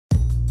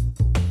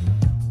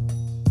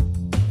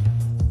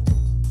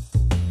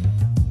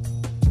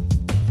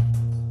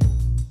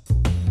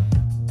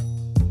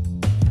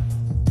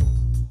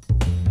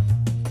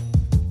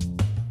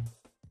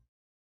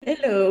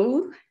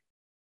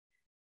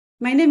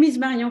My name is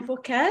Marion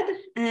Fourcade,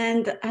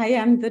 and I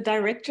am the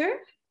director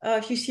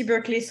of UC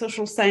Berkeley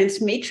Social Science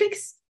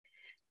Matrix.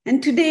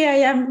 And today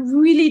I am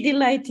really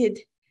delighted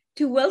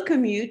to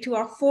welcome you to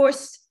our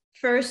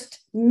first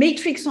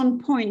Matrix on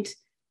Point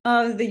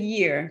of the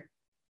year.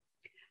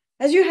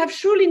 As you have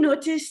surely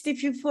noticed,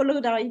 if you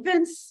followed our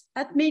events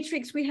at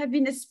Matrix, we have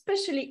been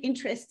especially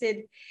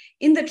interested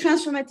in the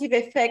transformative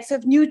effects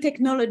of new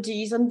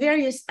technologies on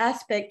various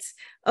aspects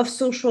of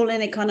social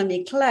and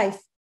economic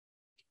life.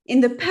 In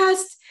the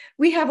past,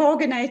 we have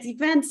organized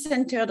events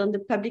centered on the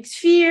public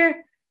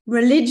sphere,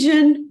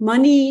 religion,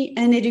 money,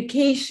 and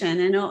education,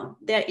 and all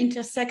their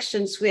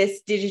intersections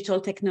with digital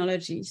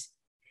technologies.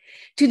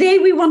 Today,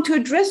 we want to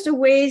address the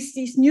ways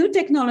these new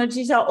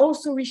technologies are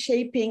also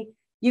reshaping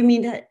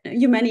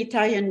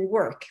humanitarian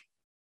work.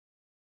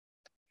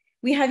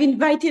 We have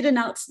invited an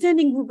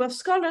outstanding group of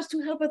scholars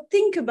to help us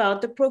think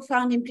about the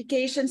profound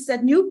implications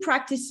that new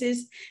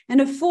practices and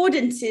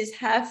affordances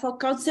have for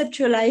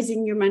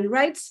conceptualizing human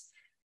rights,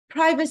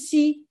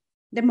 privacy,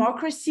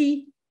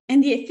 democracy,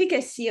 and the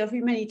efficacy of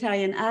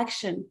humanitarian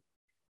action.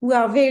 We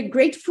are very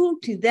grateful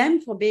to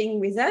them for being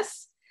with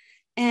us.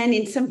 And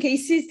in some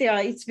cases,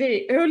 it's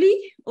very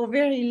early or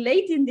very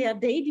late in their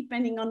day,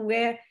 depending on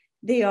where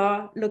they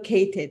are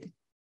located.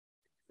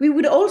 We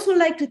would also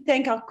like to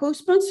thank our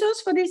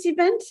co-sponsors for this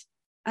event,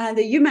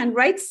 the Human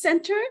Rights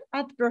Center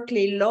at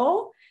Berkeley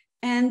Law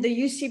and the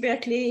UC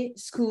Berkeley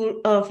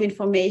School of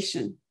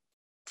Information.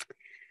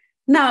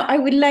 Now, I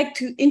would like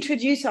to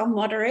introduce our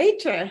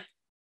moderator.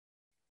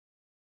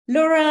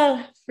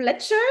 Laurel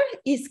Fletcher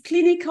is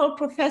clinical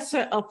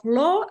professor of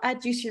law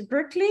at UC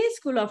Berkeley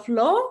School of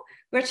Law,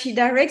 where she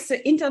directs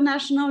the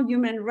International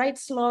Human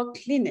Rights Law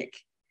Clinic.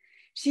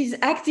 She's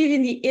active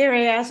in the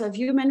areas of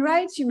human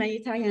rights,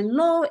 humanitarian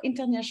law,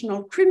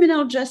 international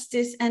criminal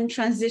justice, and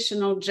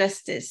transitional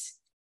justice.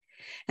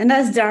 And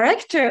as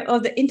director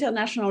of the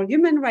International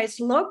Human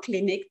Rights Law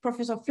Clinic,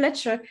 Professor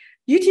Fletcher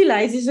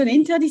utilizes an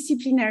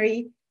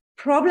interdisciplinary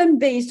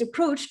problem-based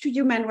approach to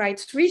human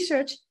rights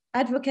research,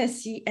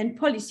 advocacy, and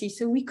policy.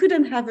 So we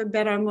couldn't have a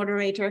better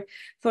moderator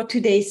for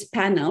today's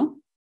panel.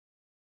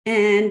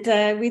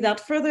 And without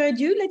further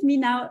ado, let me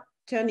now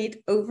turn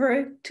it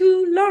over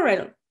to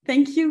Laurel.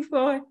 Thank you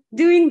for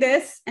doing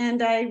this,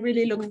 and I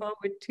really look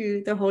forward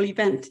to the whole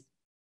event.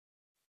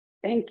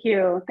 Thank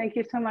you. Thank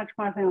you so much,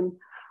 Marion.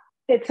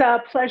 It's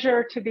a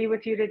pleasure to be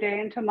with you today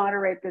and to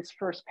moderate this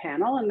first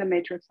panel in the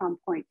Matrix on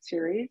Point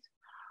series.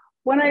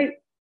 When I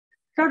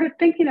started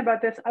thinking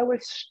about this, I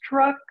was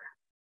struck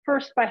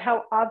first by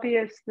how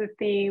obvious the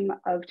theme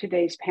of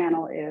today's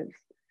panel is,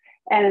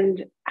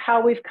 and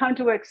how we've come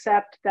to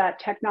accept that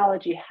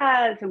technology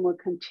has and will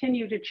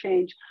continue to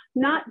change,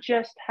 not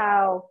just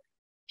how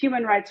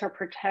human rights are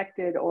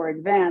protected or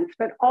advanced,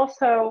 but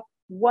also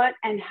what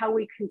and how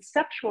we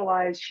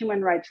conceptualize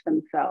human rights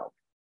themselves.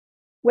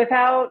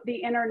 Without the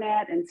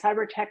internet and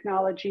cyber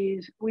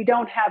technologies, we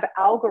don't have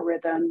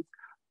algorithms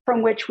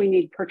from which we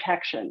need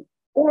protection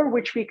or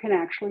which we can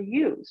actually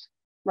use,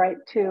 right,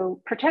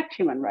 to protect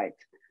human rights.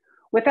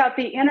 Without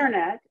the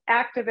internet,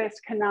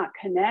 activists cannot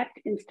connect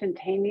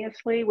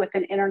instantaneously with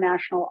an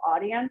international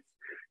audience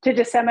to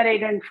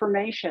disseminate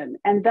information.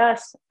 And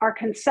thus, our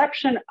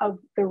conception of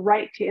the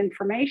right to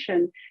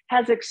information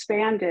has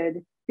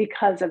expanded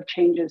because of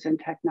changes in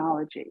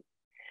technology.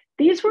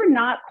 These were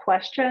not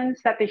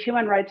questions that the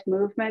human rights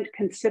movement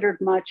considered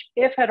much,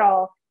 if at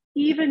all,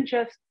 even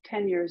just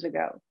 10 years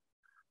ago.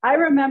 I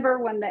remember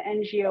when the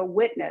NGO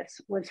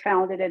Witness was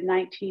founded in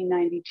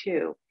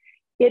 1992.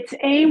 Its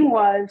aim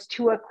was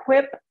to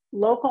equip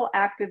local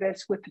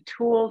activists with the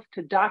tools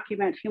to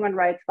document human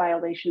rights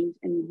violations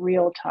in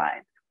real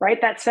time,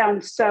 right? That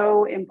sounds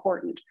so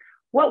important.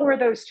 What were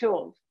those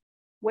tools?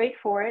 Wait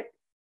for it,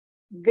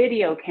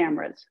 video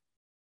cameras,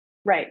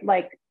 right?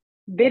 Like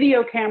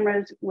video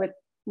cameras with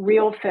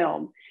real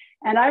film.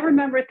 And I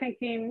remember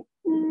thinking,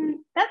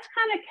 that's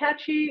kind of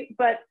catchy,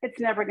 but it's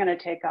never going to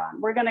take on.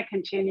 We're going to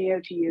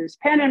continue to use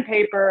pen and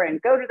paper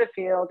and go to the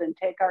field and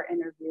take our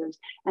interviews,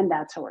 and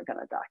that's how we're going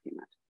to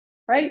document,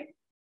 right?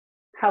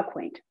 How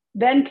quaint.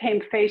 Then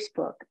came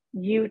Facebook,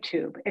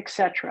 YouTube,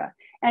 etc.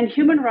 And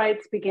human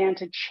rights began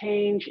to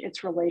change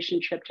its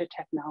relationship to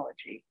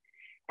technology.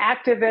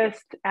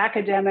 Activists,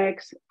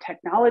 academics,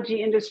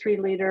 technology industry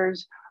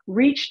leaders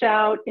reached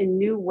out in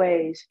new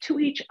ways to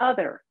each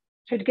other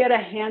to get a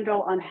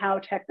handle on how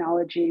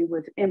technology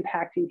was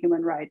impacting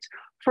human rights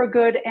for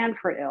good and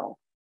for ill.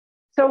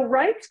 So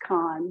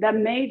RightsCon, the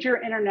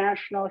major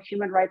international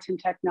human rights and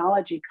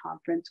technology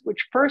conference,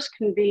 which first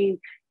convened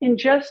in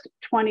just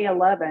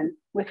 2011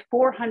 with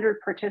 400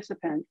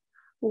 participants,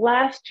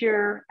 last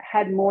year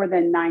had more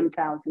than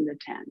 9,000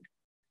 attend.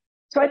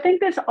 So I think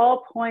this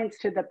all points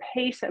to the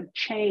pace of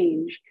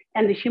change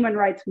and the human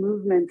rights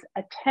movement's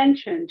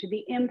attention to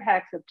the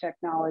impacts of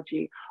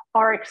technology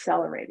are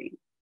accelerating.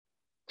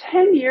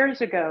 10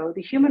 years ago,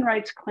 the Human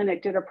Rights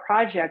Clinic did a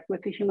project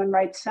with the Human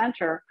Rights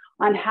Center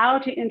on how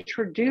to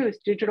introduce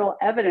digital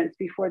evidence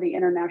before the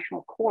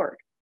International Court.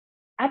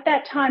 At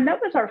that time, that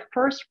was our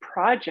first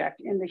project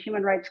in the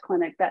Human Rights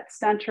Clinic that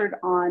centered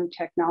on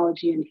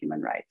technology and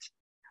human rights.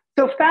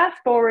 So fast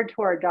forward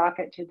to our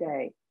docket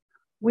today.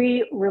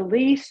 We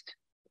released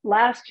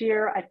last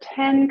year a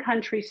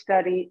 10-country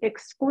study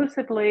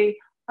exclusively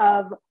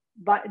of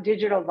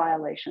digital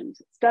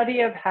violations,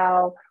 study of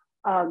how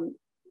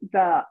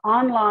the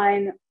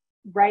online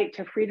right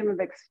to freedom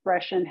of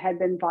expression had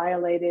been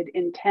violated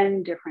in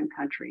 10 different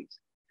countries.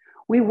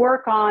 We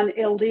work on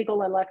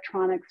illegal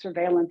electronic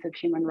surveillance of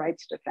human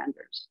rights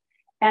defenders.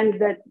 And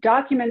the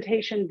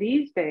documentation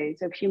these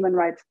days of human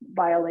rights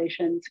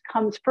violations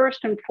comes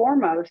first and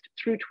foremost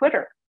through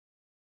Twitter.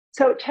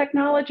 So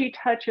technology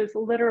touches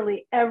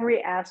literally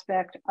every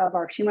aspect of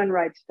our human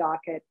rights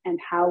docket and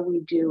how we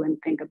do and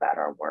think about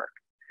our work.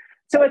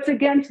 So it's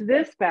against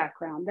this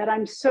background that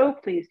I'm so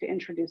pleased to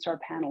introduce our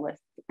panelists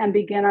and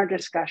begin our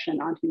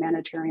discussion on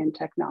humanitarian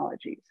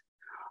technologies.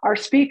 Our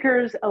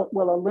speakers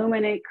will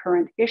illuminate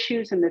current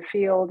issues in the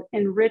field,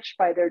 enriched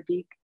by their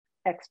deep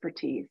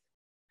expertise.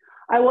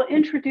 I will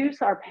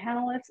introduce our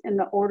panelists in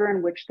the order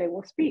in which they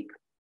will speak.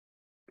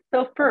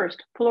 So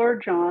first, Fleur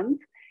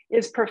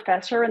is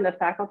professor in the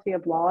Faculty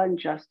of Law and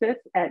Justice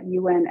at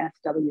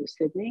UNSW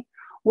Sydney,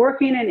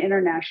 working in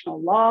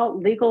international law,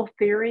 legal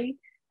theory,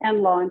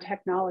 and law and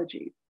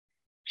technology.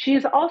 She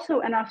is also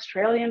an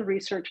Australian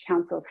Research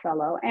Council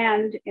Fellow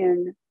and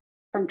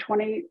from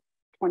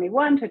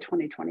 2021 to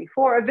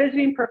 2024, a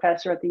visiting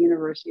professor at the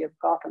University of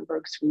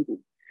Gothenburg,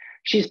 Sweden.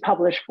 She's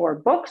published 4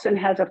 books and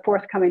has a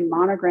forthcoming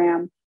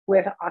monogram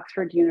with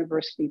Oxford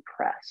University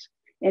Press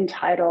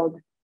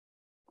entitled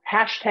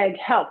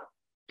 #Help,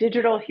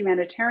 Digital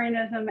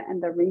Humanitarianism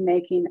and the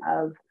Remaking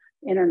of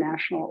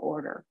International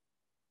Order.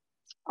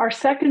 Our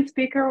second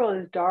speaker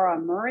is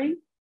Daragh Murray,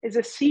 is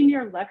a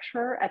senior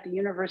lecturer at the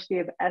University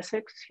of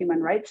Essex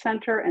Human Rights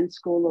Centre and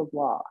School of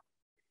Law.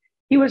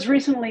 He was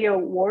recently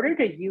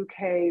awarded a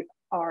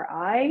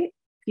UKRI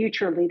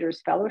Future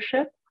Leaders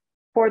Fellowship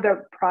for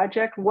the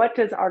project, What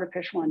Does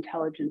Artificial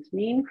Intelligence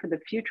Mean for the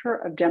Future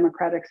of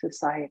Democratic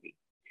Society?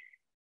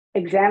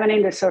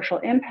 Examining the social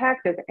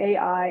impact of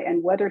AI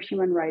and whether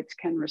human rights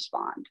can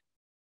respond.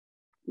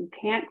 You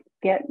can't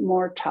get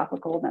more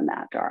topical than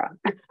that, Daragh.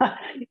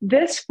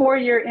 This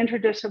 4-year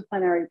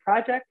interdisciplinary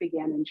project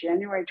began in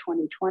January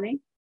 2020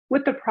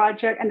 with the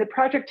project, and the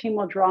project team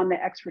will draw on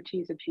the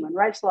expertise of human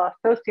rights law,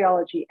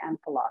 sociology, and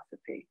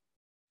philosophy.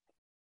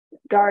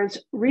 Daragh's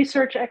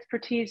research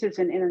expertise is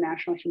in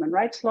international human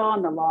rights law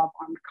and the law of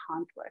armed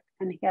conflict,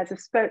 and he has a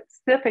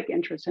specific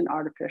interest in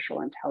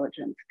artificial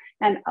intelligence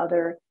and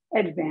other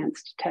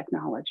advanced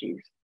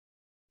technologies.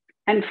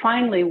 And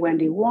finally,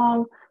 Wendy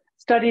Wong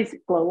studies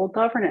global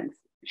governance.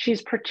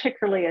 She's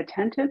particularly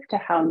attentive to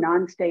how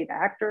non-state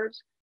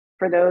actors,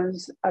 for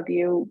those of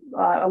you,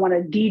 I want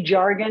to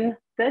de-jargon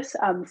this.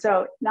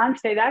 So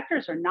non-state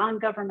actors are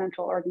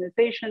non-governmental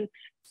organizations,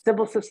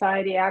 civil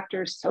society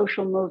actors,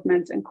 social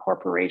movements, and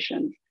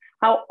corporations,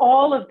 how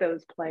all of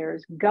those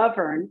players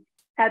govern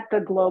at the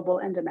global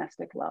and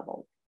domestic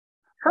level.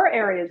 Her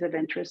areas of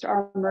interest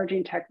are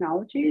emerging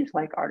technologies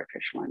like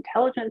artificial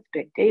intelligence,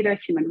 big data,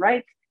 human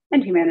rights,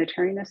 and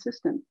humanitarian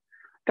assistance.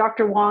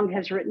 Dr. Wong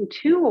has written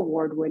 2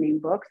 award-winning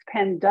books,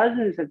 penned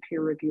dozens of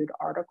peer-reviewed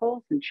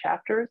articles and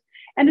chapters,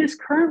 and is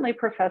currently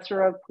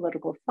professor of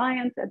political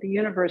science at the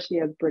University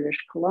of British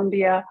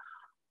Columbia,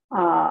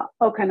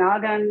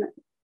 Okanagan,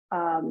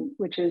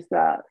 which is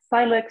the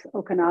Silex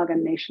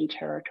Okanagan Nation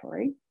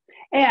Territory,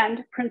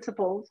 and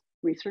Principals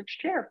Research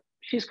Chair.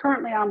 She's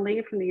currently on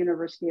leave from the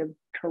University of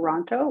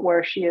Toronto,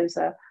 where she is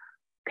a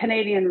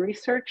Canadian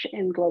Research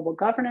in Global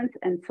Governance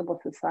and Civil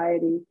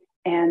Society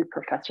and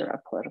Professor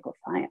of Political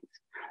Science.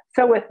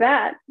 So with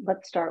that,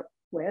 let's start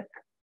with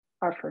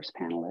our first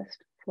panelist,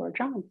 Fleur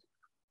Johns.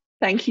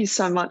 Thank you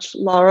so much,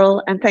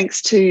 Laurel, and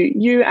thanks to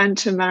you and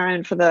to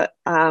Marion for the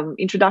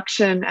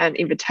introduction and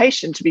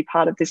invitation to be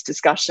part of this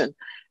discussion,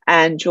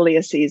 and Julia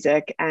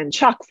Cizek and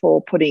Chuck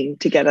for putting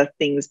together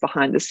things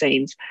behind the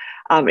scenes.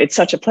 It's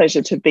such a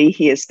pleasure to be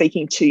here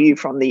speaking to you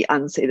from the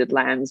unceded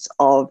lands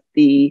of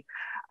the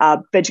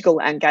Bedegal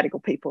and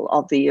Gadigal people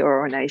of the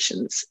Eora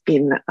Nations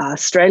in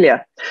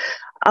Australia.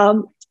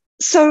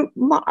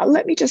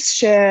 Let me just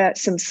share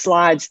some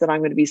slides that I'm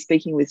going to be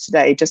speaking with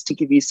today, just to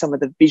give you some of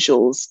the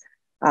visuals.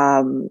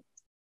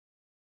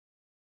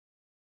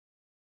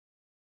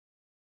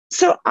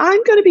 So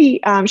I'm going to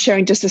be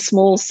sharing just a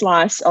small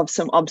slice of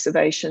some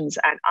observations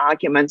and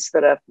arguments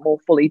that are more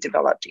fully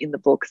developed in the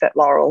book that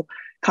Laurel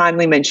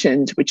kindly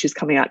mentioned, which is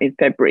coming out in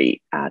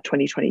February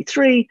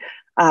 2023,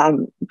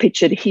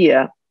 pictured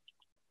here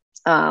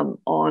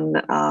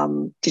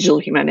on digital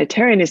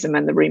humanitarianism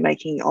and the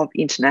remaking of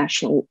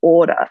international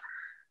order.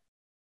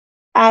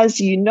 As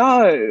you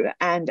know,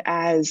 and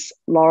as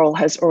Laurel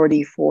has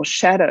already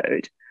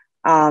foreshadowed,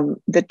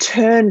 the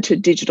turn to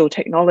digital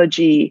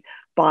technology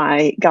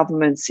by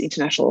governments,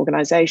 international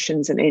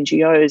organizations, and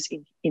NGOs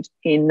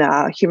in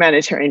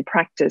humanitarian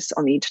practice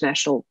on the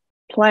international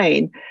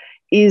plane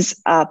is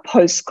a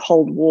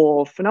post-Cold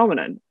War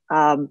phenomenon.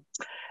 And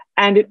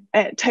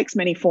it takes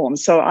many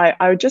forms. So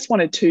I just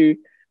wanted to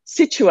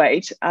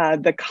situate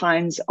the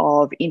kinds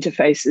of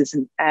interfaces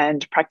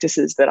and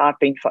practices that I've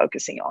been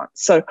focusing on.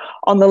 So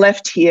on the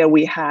left here,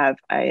 we have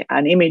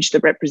an image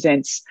that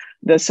represents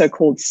the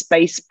so-called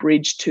space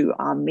bridge to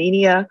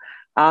Armenia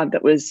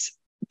that was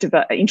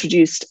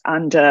introduced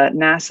under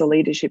NASA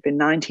leadership in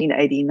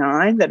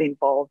 1989, that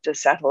involved a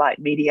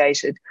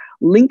satellite-mediated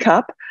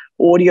link-up,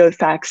 audio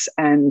fax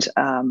and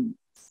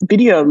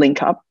video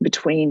link-up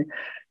between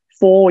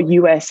 4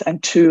 US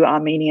and 2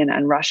 Armenian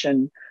and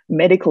Russian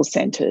medical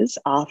centers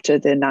after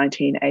the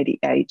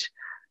 1988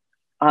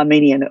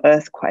 Armenian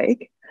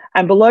earthquake.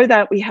 And below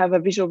that, we have a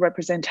visual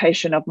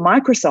representation of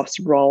Microsoft's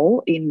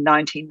role in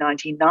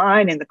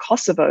 1999 in the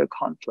Kosovo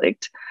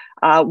conflict,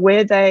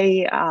 where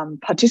they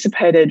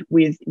participated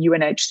with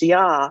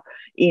UNHCR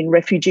in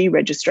refugee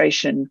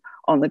registration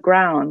on the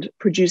ground,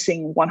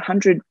 producing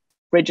 100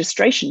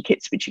 registration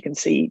kits, which you can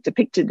see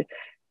depicted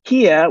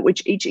here,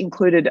 which each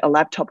included a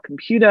laptop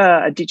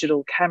computer, a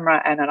digital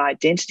camera, and an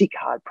identity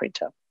card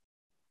printer.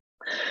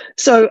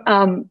 So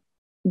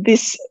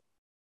this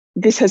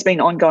has been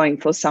ongoing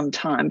for some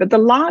time, but the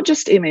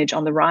largest image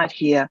on the right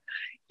here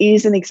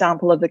is an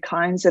example of the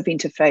kinds of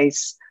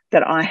interface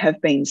that I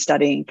have been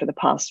studying for the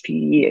past few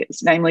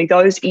years, namely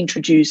those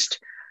introduced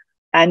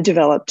and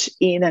developed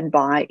in and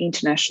by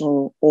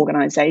international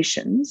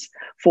organizations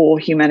for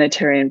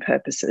humanitarian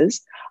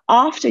purposes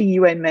after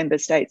UN member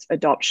states'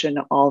 adoption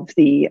of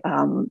the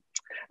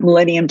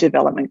Millennium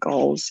Development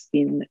Goals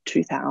in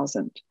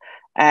 2000.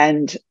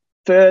 And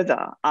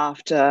further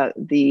after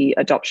the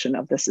adoption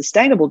of the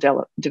Sustainable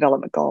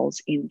Development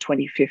Goals in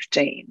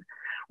 2015,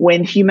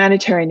 when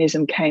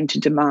humanitarianism came to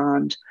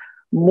demand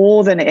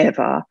more than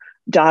ever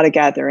data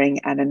gathering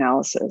and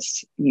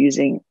analysis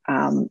using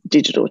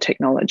digital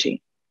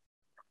technology.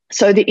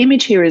 So the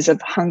image here is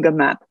of Hunger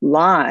Map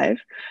Live,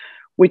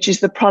 which is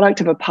the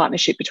product of a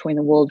partnership between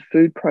the World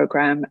Food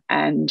Programme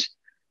and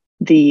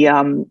the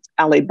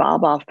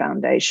Alibaba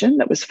Foundation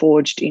that was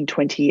forged in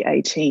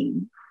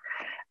 2018.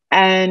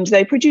 And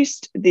they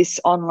produced this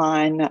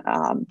online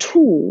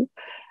tool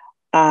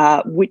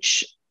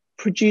which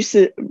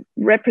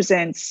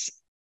represents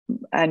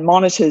and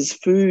monitors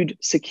food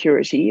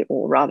security,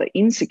 or rather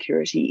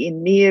insecurity,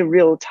 in near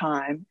real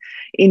time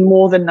in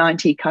more than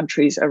 90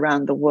 countries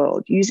around the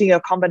world, using a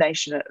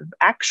combination of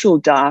actual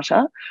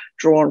data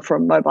drawn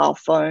from mobile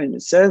phone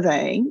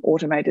surveying,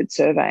 automated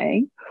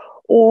surveying,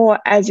 or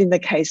as in the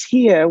case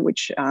here,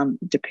 which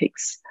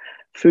depicts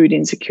food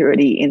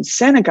insecurity in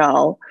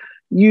Senegal,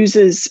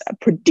 uses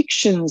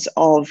predictions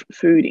of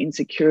food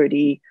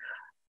insecurity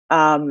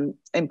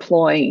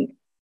employing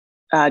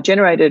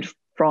generated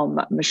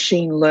from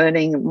machine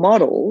learning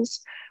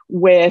models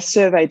where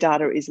survey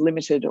data is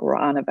limited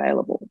or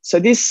unavailable. So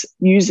this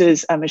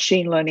uses a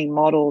machine learning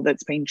model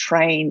that's been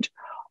trained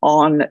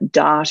on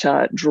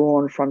data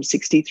drawn from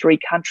 63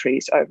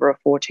 countries over a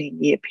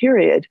 14-year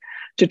period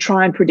to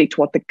try and predict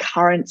what the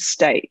current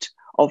state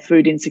of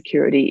food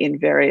insecurity in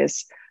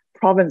various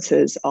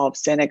provinces of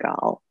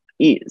Senegal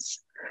is.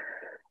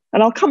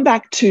 And I'll come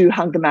back to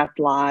Hunger Map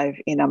Live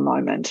in a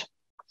moment.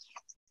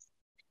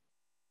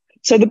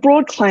 So the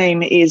broad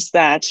claim is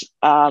that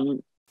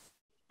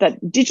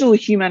that digital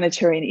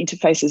humanitarian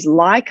interfaces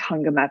like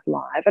Hunger Map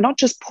Live are not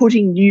just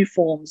putting new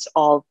forms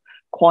of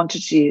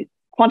quantitative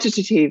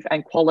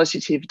and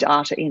qualitative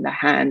data in the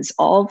hands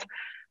of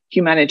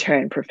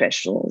humanitarian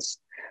professionals,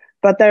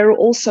 but they're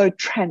also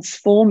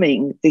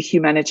transforming the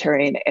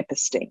humanitarian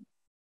episteme.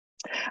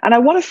 And I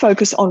want to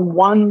focus on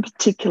one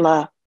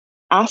particular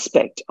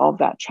aspect of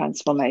that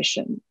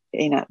transformation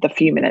in the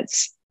few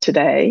minutes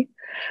today,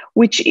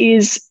 which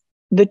is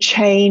the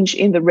change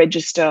in the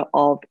register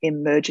of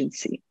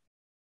emergency.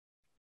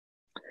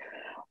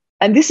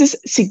 And this is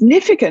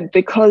significant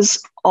because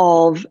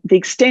of the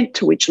extent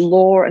to which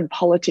law and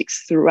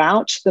politics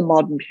throughout the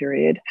modern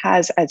period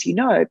has, as you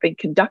know, been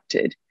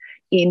conducted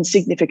in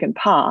significant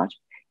part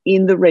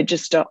in the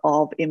register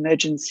of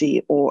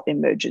emergency or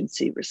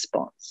emergency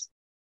response.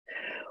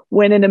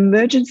 When an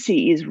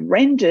emergency is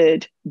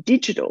rendered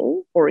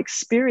digital or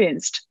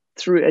experienced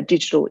through a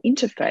digital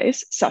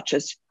interface, such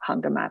as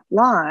Hunger Map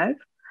Live,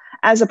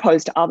 as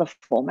opposed to other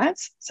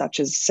formats, such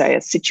as, say, a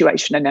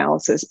situation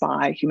analysis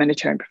by a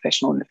humanitarian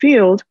professional in the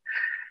field,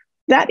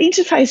 that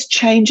interface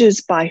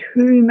changes by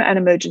whom an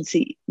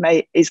emergency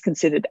is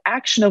considered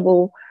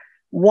actionable,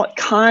 what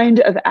kind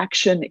of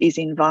action is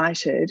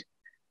invited,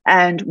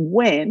 and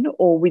when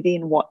or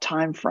within what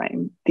time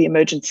frame the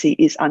emergency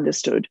is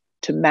understood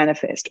to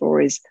manifest or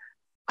is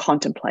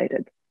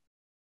contemplated.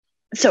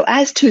 So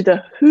as to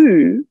the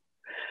who,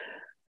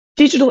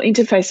 digital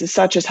interfaces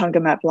such as Hunger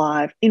Map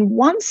Live, in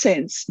one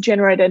sense,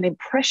 generate an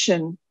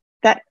impression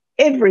that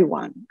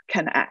everyone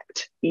can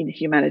act in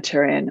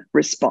humanitarian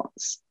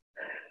response.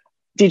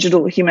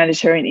 Digital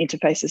humanitarian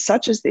interfaces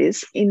such as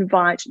this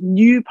invite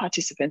new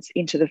participants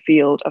into the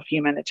field of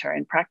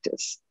humanitarian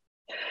practice.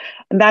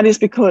 And that is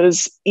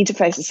because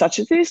interfaces such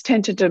as this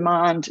tend to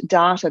demand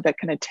data that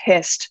can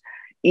attest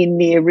in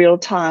near real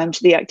time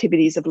to the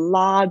activities of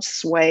large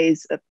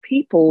swathes of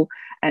people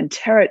and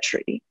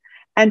territory.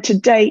 And to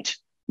date,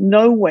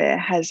 nowhere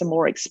has a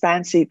more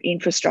expansive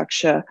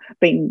infrastructure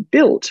been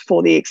built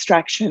for the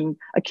extraction,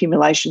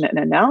 accumulation, and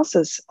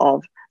analysis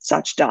of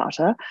such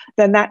data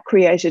than that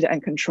created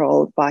and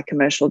controlled by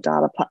commercial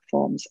data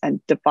platforms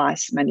and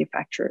device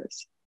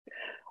manufacturers.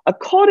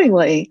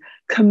 Accordingly,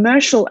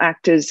 commercial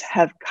actors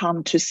have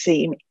come to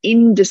seem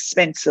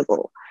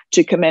indispensable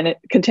to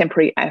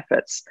contemporary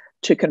efforts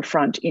to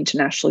confront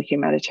international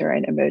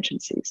humanitarian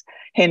emergencies,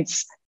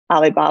 hence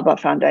Alibaba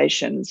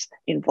Foundation's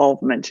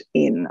involvement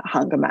in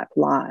Hunger Map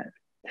Live.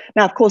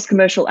 Now, of course,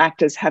 commercial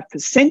actors have for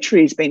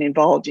centuries been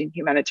involved in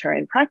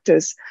humanitarian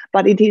practice,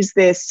 but it is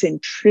their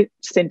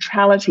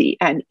centrality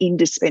and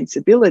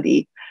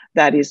indispensability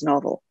that is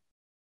novel.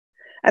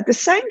 At the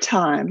same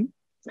time,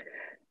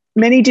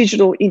 many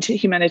digital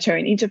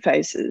humanitarian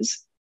interfaces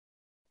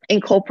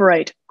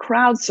incorporate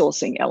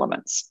crowdsourcing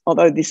elements.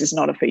 Although this is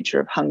not a feature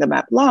of Hunger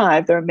Map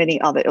Live, there are many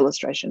other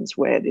illustrations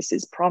where this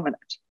is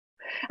prominent.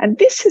 And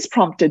this has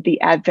prompted the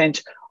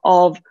advent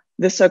of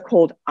the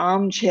so-called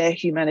armchair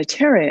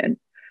humanitarian,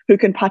 who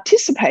can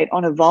participate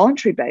on a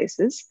voluntary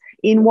basis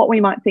in what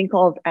we might think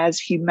of as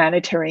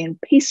humanitarian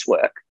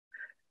piecework,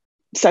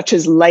 such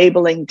as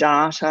labeling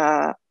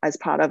data as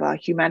part of a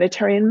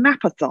humanitarian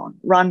mapathon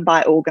run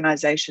by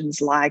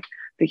organizations like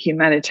the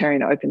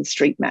Humanitarian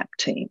OpenStreetMap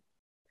team.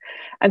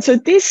 And so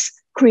this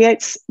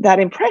creates that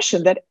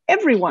impression that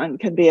everyone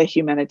can be a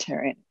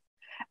humanitarian.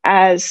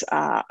 As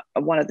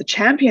one of the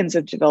champions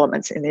of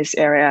developments in this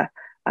area,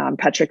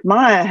 Patrick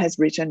Meyer, has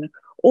written,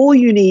 all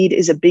you need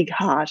is a big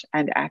heart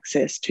and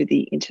access to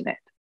the internet.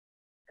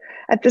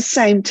 At the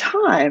same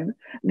time,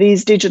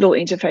 these digital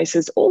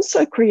interfaces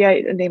also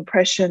create an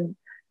impression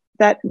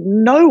that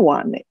no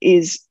one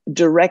is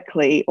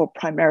directly or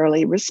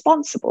primarily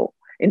responsible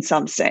in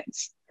some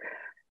sense.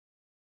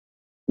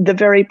 The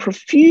very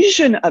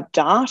profusion of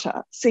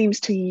data seems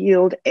to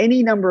yield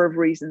any number of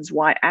reasons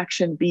why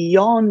action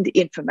beyond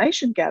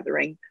information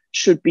gathering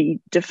should be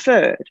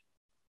deferred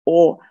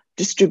or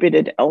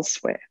distributed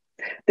elsewhere.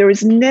 There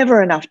is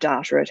never enough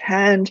data at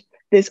hand.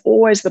 There's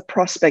always the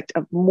prospect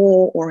of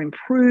more or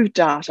improved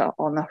data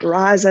on the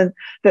horizon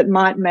that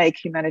might make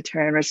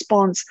humanitarian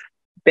response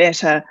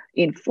better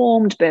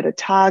informed, better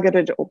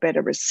targeted, or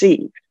better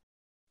received.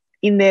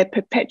 In their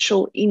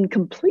perpetual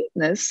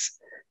incompleteness,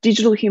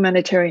 digital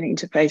humanitarian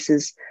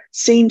interfaces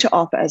seem to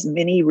offer as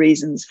many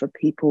reasons for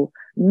people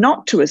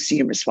not to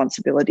assume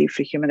responsibility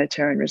for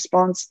humanitarian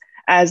response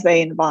as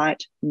they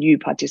invite new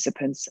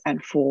participants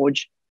and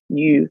forge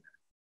new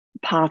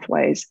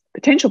pathways,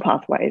 potential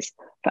pathways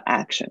for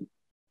action.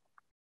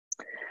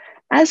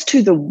 As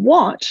to the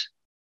what,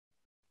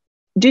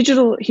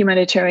 digital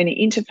humanitarian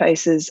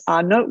interfaces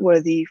are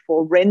noteworthy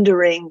for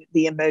rendering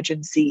the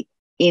emergency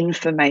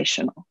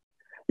informational.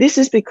 This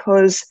is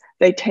because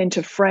they tend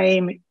to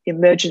frame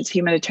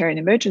humanitarian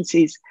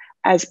emergencies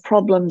as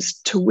problems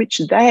to which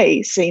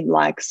they seem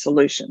like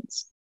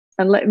solutions.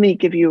 And let me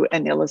give you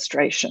an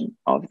illustration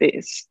of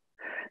this.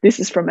 This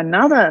is from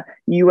another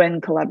UN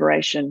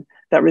collaboration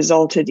that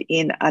resulted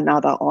in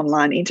another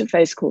online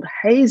interface called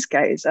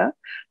HazeGazer.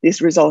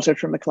 This resulted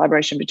from a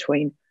collaboration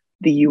between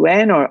the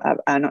UN, or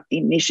an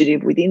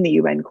initiative within the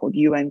UN called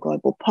UN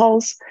Global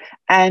Pulse,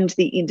 and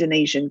the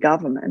Indonesian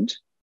government,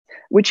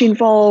 which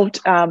involved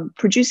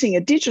producing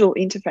a digital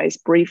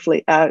interface,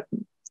 briefly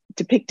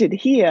depicted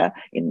here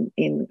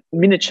in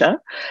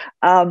miniature,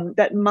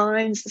 that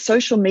mines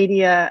social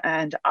media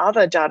and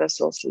other data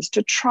sources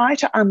to try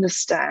to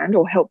understand,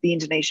 or help the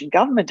Indonesian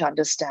government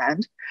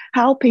understand,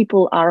 how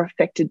people are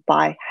affected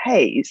by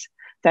haze,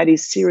 that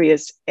is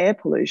serious air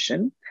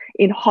pollution,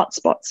 in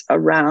hotspots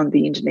around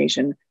the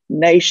Indonesian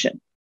nation.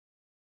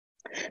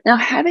 Now,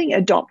 having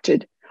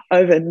adopted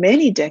over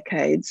many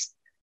decades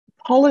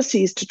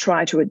policies to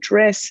try to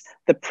address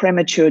the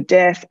premature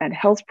death and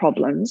health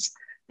problems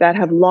that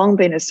have long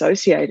been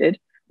associated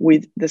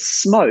with the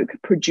smoke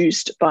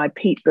produced by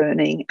peat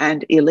burning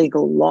and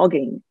illegal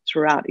logging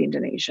throughout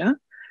Indonesia,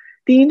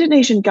 the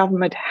Indonesian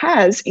government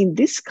has, in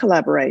this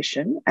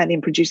collaboration and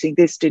in producing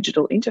this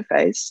digital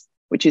interface,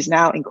 which is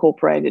now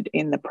incorporated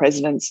in the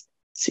President's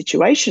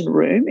Situation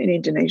Room in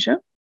Indonesia,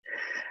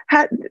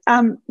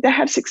 they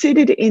have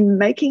succeeded in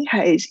making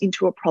haze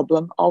into a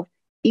problem of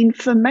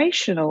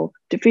informational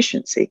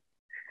deficiency,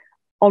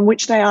 on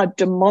which they are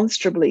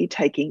demonstrably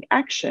taking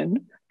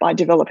action by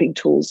developing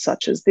tools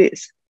such as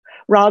this,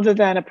 rather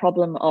than a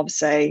problem of,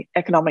 say,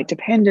 economic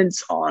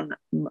dependence on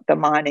the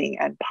mining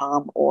and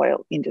palm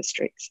oil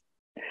industries.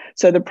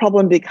 So the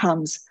problem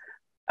becomes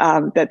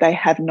that they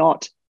have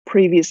not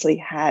previously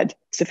had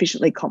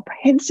sufficiently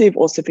comprehensive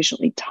or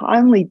sufficiently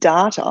timely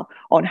data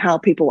on how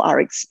people are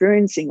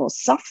experiencing or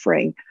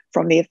suffering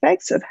from the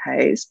effects of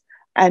haze,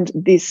 and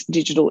this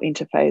digital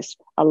interface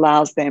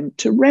allows them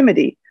to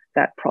remedy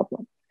that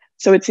problem.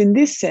 So it's in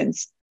this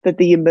sense that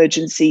the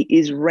emergency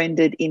is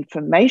rendered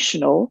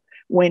informational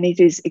when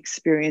it is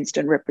experienced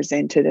and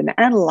represented and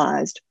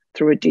analysed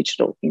through a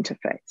digital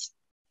interface.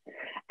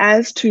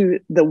 As to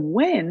the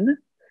when,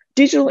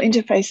 digital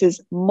interfaces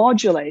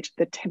modulate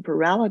the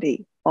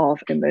temporality of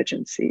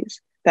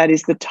emergencies, that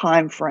is, the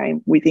time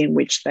frame within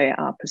which they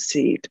are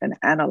perceived and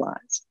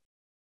analysed.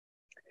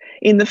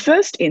 In the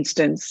first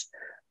instance,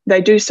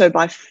 they do so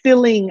by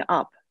filling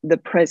up the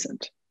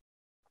present.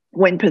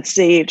 When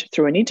perceived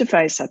through an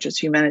interface such as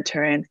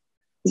Humanitarian,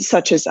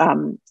 such as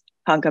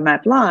Hunger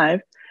Map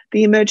Live,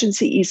 the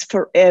emergency is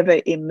forever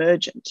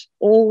emergent,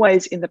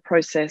 always in the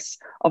process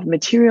of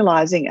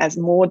materializing as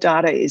more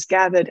data is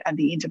gathered and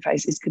the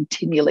interface is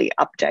continually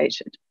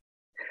updated.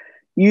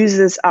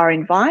 Users are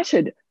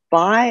invited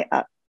by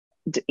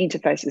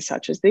interfaces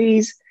such as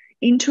these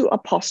into a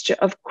posture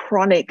of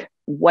chronic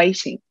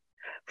waiting,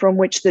 from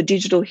which the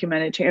digital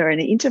humanitarian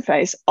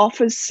interface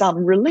offers some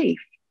relief.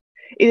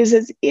 It is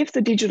as if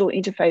the digital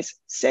interface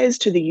says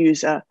to the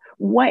user,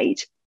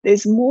 wait,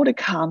 there's more to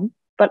come,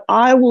 but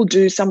I will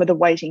do some of the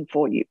waiting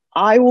for you.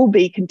 I will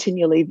be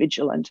continually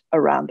vigilant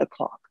around the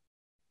clock.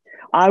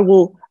 I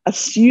will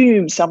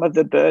assume some of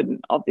the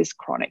burden of this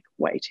chronic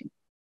waiting.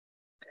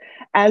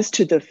 As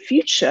to the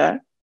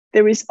future,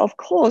 there is, of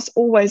course,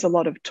 always a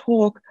lot of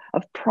talk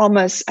of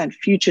promise and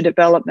future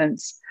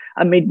developments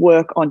amid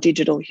work on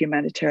digital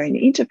humanitarian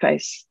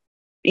interfaces.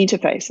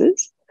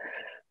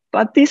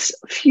 But this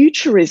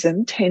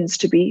futurism tends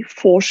to be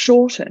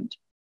foreshortened.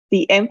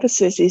 The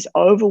emphasis is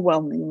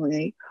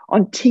overwhelmingly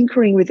on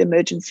tinkering with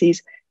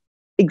emergencies'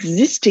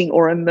 existing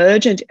or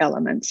emergent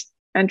elements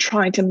and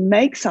trying to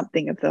make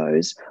something of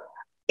those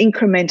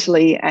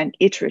incrementally and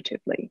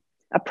iteratively,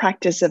 a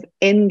practice of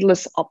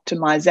endless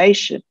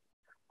optimization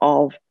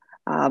of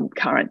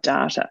current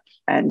data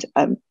and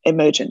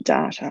emergent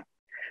data.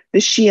 The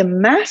sheer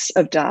mass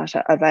of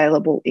data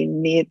available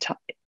in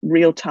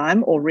real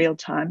time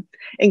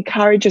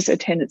encourages a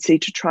tendency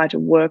to try to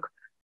work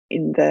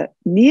in the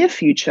near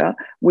future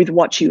with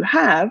what you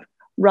have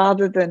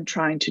rather than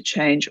trying to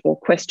change or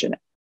question it.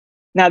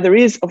 Now, there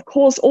is, of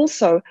course,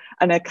 also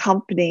an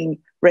accompanying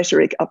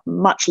rhetoric of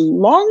much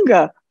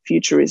longer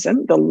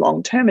futurism, the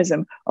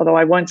long-termism, although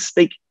I won't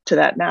speak to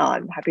that now.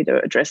 I'm happy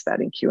to address that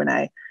in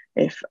Q&A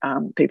if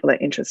people are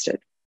interested.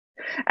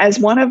 As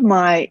one of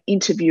my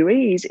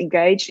interviewees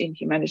engaged in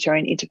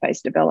humanitarian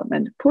interface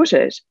development put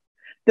it,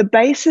 the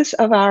basis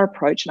of our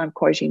approach, and I'm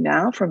quoting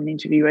now from an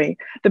interviewee,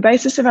 the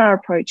basis of our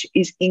approach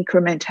is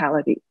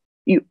incrementality.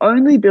 You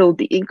only build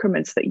the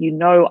increments that you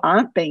know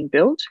aren't being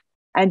built,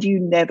 and you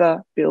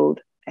never build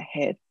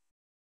ahead.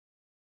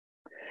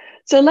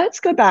 So let's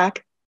go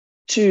back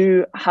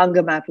to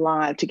Hunger Map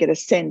Live to get a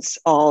sense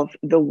of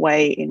the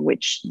way in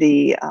which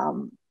the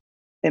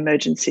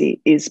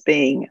emergency is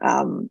being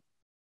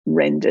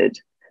rendered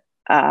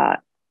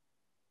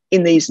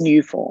in these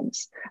new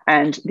forms,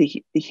 and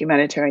the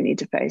humanitarian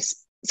interface,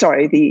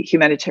 the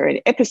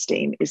humanitarian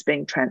episteme is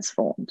being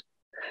transformed.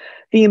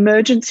 The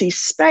emergency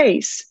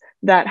space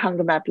that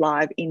Hunger Map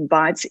Live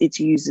invites its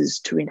users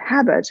to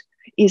inhabit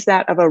is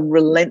that of a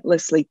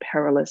relentlessly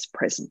perilous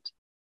present.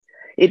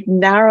 It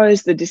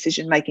narrows the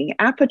decision-making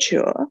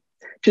aperture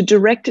to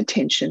direct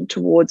attention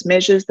towards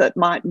measures that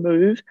might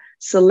move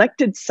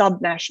selected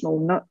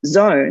subnational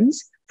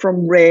zones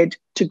from red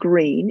to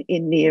green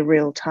in near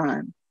real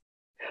time.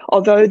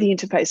 Although the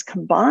interface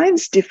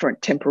combines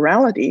different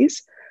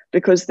temporalities,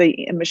 because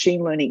the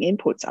machine learning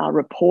inputs are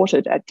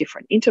reported at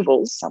different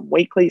intervals, some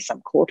weekly,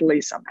 some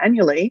quarterly, some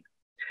annually,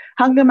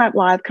 Hunger Map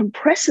Live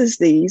compresses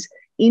these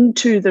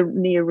into the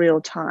near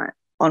real time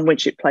on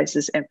which it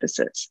places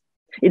emphasis.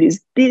 It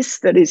is this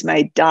that is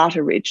made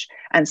data-rich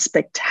and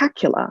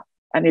spectacular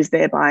and is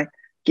thereby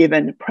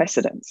given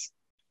precedence.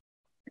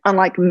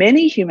 Unlike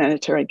many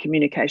humanitarian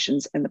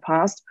communications in the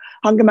past,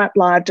 Hunger Map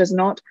Live does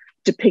not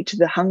depict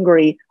the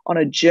hungry on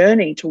a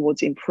journey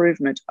towards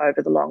improvement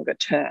over the longer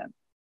term.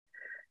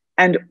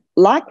 And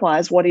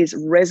likewise, what is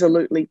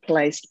resolutely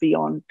placed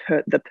beyond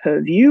the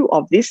purview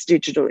of this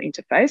digital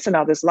interface and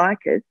others like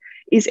it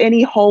is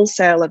any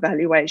wholesale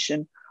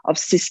evaluation of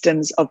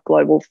systems of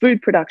global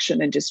food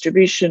production and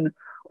distribution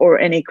or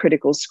any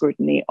critical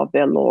scrutiny of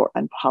their law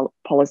and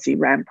policy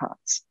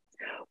ramparts.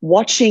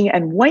 Watching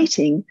and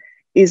waiting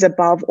is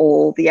above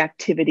all the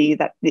activity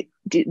that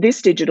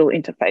this digital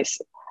interface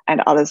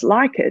and others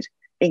like it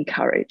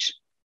encourage.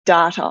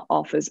 Data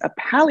offers a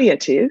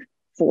palliative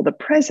for the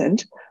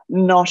present,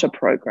 not a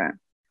program.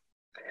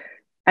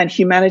 And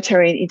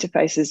humanitarian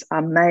interfaces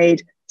are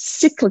made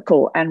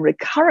cyclical and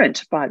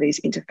recurrent by these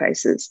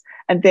interfaces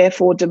and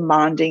therefore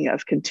demanding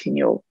of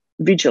continual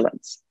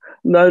vigilance.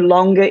 No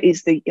longer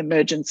is the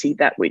emergency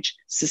that which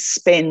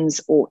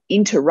suspends or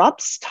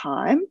interrupts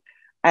time,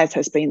 as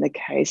has been the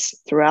case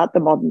throughout the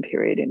modern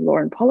period in law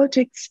and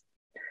politics.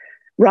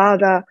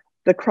 Rather,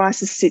 the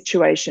crisis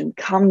situation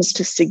comes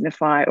to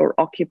signify or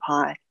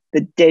occupy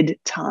the dead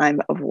time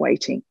of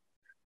waiting.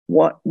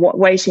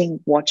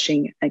 Waiting,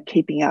 watching, and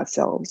keeping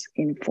ourselves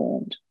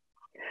informed.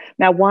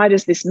 Now, why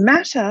does this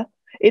matter?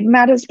 It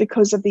matters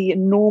because of the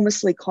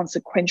enormously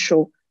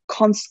consequential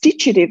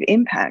constitutive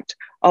impact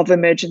of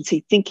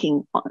emergency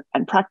thinking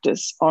and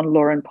practice on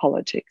law and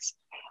politics.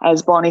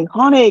 As Bonnie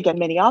Honig and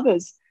many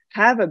others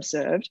have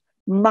observed,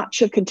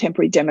 much of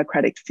contemporary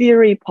democratic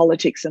theory,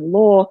 politics, and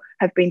law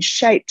have been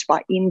shaped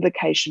by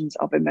invocations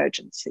of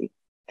emergency.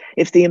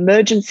 If the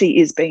emergency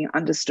is being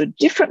understood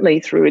differently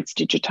through its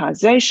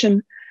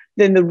digitization,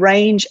 then the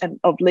range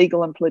of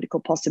legal and political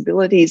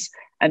possibilities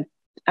and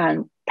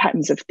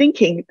patterns of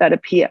thinking that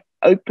appear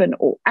open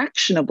or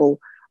actionable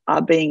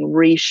are being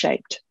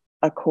reshaped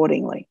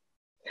accordingly.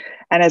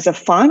 And as a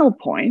final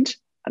point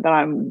that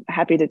I'm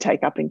happy to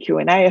take up in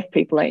Q&A if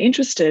people are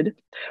interested,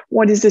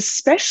 what is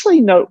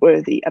especially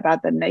noteworthy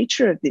about the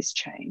nature of this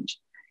change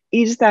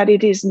is that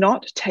it is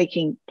not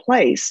taking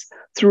place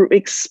through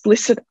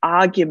explicit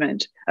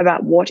argument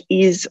about what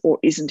is or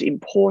isn't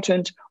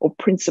important or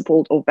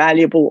principled or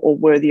valuable or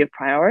worthy of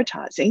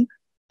prioritizing,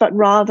 but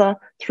rather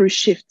through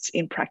shifts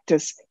in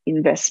practice,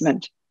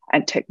 investment,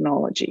 and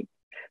technology.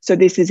 So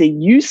this is a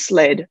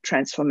use-led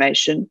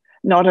transformation,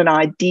 not an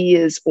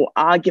ideas or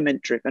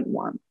argument-driven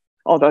one,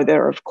 although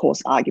there are, of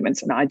course,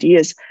 arguments and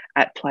ideas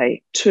at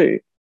play too.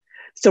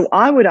 So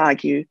I would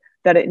argue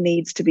that it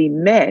needs to be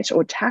met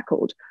or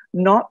tackled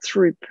not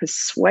through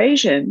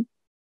persuasion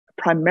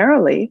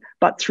primarily,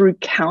 but through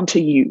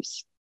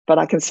counter-use. But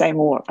I can say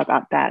more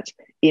about that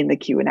in the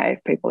Q&A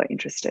if people are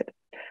interested.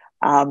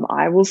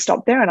 I will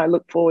stop there and I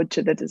look forward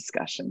to the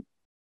discussion.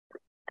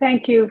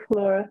 Thank you,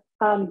 Fleur.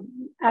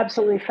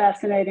 Absolutely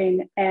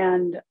fascinating.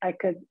 And I've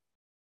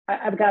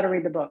got to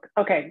read the book.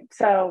 Okay,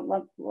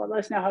 so let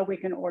us know how we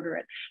can order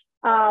it.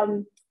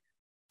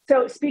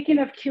 So speaking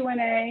of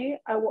Q&A,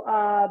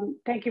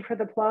 thank you for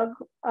the plug,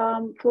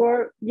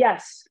 Fleur.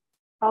 Yes,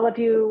 all of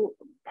you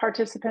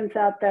participants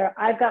out there,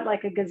 I've got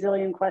like a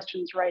gazillion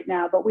questions right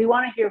now, but we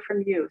want to hear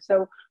from you.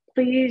 So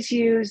please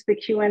use the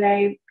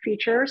Q&A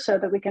feature so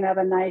that we can have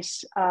a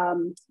nice,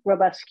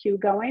 robust queue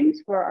going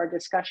for our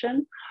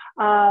discussion.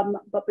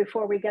 But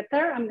before we get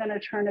there, I'm going to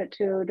turn it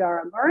to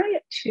Daragh Murray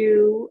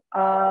to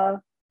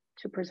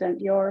present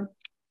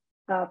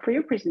for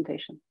your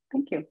presentation.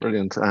 Thank you.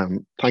 Brilliant.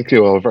 Thank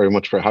you all very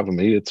much for having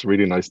me. It's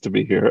really nice to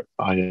be here.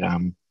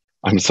 I'm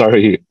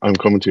sorry I'm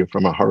coming to you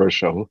from a horror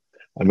show.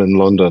 I'm in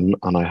London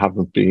and I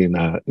haven't been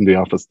in the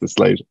office this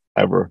late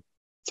ever.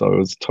 So I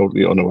was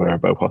totally unaware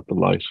about what the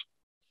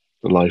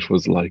life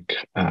was like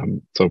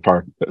so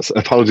far.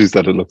 Apologies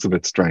that it looks a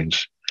bit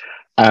strange.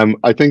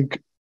 I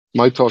think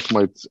my talk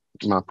might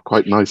map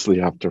quite nicely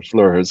after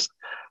Fleur's.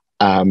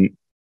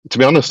 To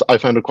be honest, I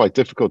found it quite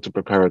difficult to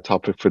prepare a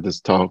topic for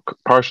this talk,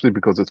 partially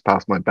because it's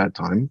past my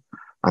bedtime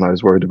and I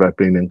was worried about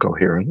being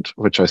incoherent,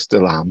 which I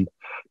still am.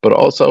 But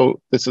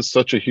also, this is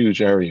such a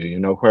huge area, you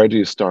know, where do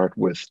you start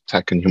with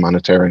tech and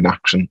humanitarian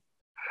action?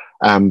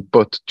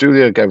 But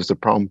Julia gave us a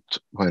prompt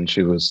when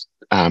she was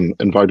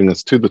inviting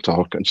us to the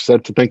talk, and she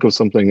said to think of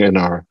something in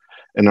our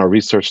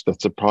research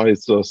that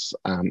surprised us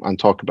and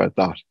talk about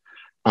that.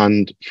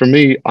 And for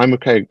me,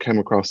 came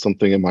across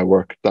something in my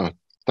work that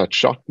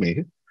shocked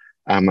me.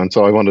 And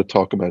so I want to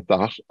talk about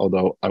that,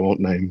 although I won't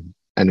name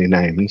any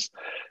names.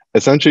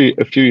 Essentially,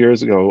 a few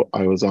years ago,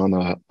 I was on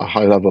a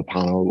high-level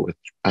panel with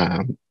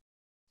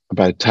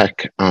about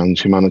tech and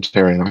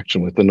humanitarian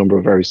action with a number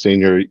of very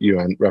senior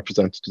UN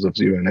representatives of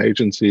UN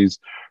agencies,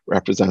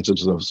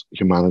 representatives of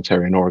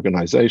humanitarian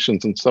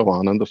organizations, and so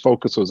on. And the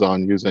focus was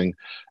on using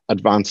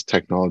advanced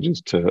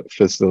technologies to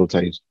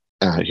facilitate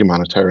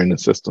humanitarian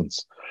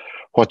assistance.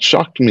 What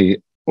shocked me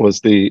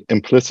was the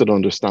implicit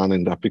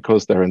understanding that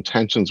because their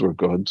intentions were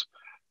good,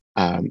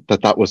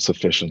 that was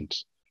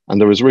sufficient. And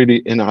there was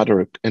really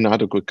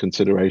inadequate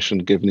consideration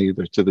given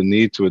either to the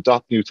need to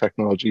adopt new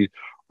technology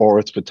or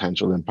its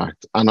potential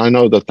impact. And I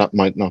know that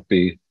might not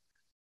be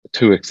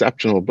too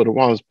exceptional, but it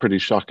was pretty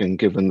shocking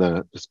given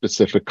the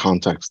specific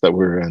context that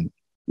we're in.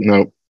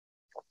 Now,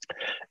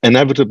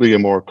 inevitably, a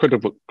more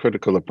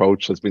critical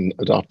approach has been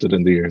adopted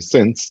in the years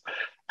since,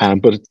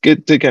 but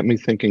it did get me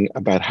thinking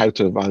about how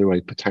to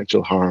evaluate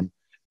potential harm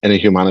in a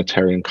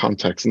humanitarian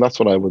context. And that's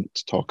what I want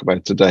to talk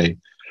about today.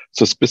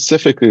 So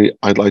specifically,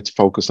 I'd like to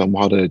focus on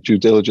what a due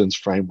diligence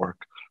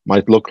framework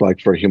might look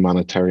like for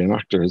humanitarian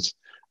actors.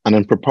 And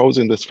in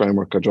proposing this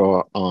framework, I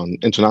draw on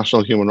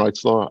international human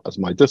rights law as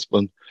my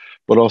discipline,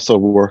 but also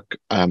work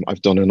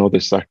I've done in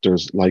other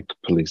sectors like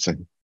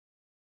policing.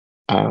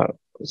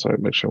 Sorry,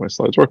 make sure my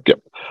slides work.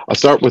 Yep. I'll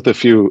start with a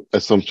few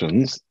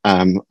assumptions.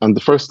 And the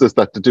first is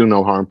that the do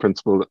no harm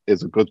principle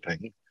is a good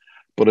thing,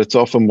 but it's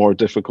often more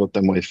difficult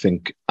than we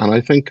think. And I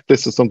think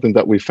this is something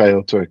that we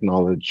fail to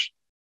acknowledge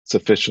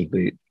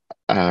sufficiently.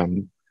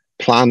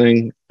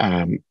 Planning,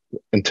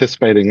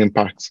 anticipating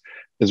impacts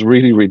is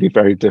really, really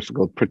very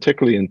difficult,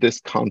 particularly in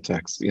this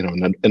context, you know,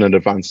 in an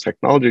advanced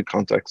technology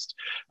context,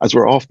 as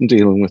we're often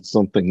dealing with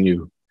something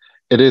new.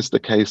 It is the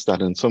case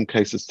that in some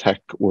cases,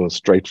 tech will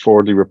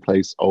straightforwardly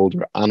replace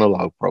older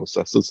analog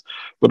processes,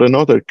 but in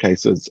other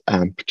cases,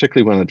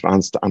 particularly when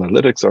advanced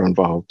analytics are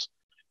involved,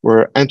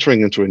 we're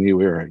entering into a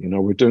new era. You know,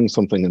 we're doing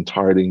something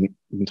entirely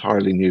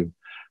new.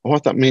 And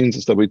what that means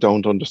is that we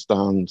don't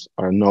understand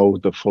or know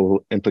the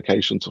full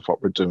implications of what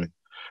we're doing,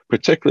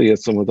 particularly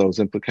as some of those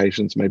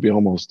implications may be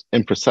almost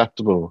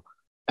imperceptible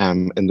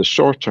in the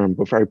short term,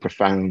 but very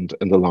profound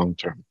in the long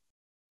term.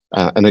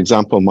 An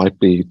example might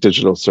be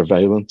digital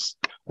surveillance.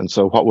 And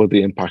so what will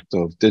the impact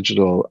of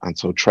digital and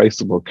so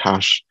traceable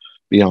cash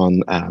be on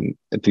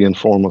the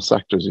informal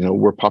sectors? You know,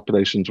 we're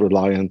populations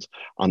reliant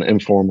on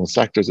informal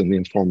sectors in the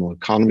informal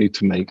economy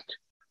to make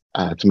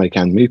to make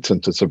ends meet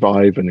and to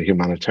survive in a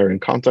humanitarian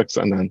context?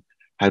 And then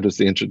how does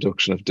the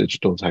introduction of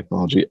digital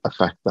technology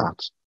affect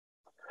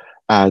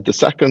that? The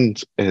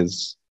second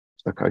is,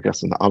 I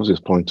guess, an obvious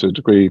point to a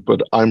degree,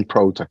 but I'm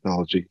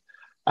pro-technology.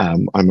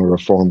 I'm a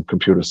reformed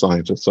computer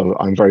scientist, so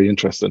I'm very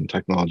interested in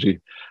technology.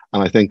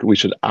 And I think we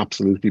should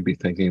absolutely be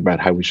thinking about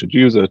how we should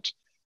use it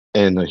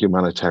in a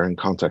humanitarian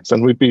context.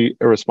 And we'd be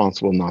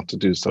irresponsible not to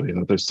do so. You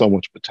know, there's so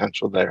much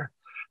potential there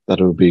that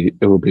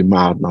it would be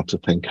mad not to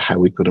think how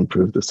we could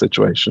improve the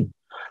situation.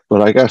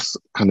 But I guess,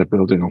 kind of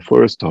building on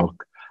Fleur's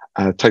talk,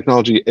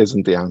 technology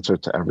isn't the answer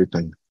to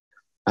everything.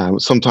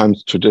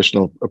 Sometimes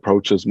traditional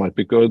approaches might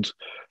be good.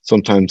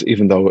 Sometimes,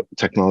 even though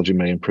technology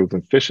may improve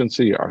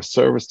efficiency or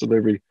service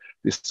delivery,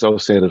 the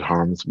associated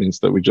harms means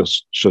that we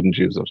just shouldn't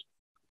use it.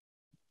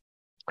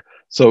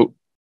 So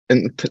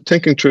in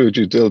thinking through a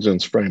due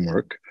diligence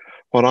framework,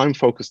 what I'm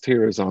focused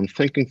here is on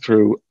thinking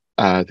through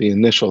the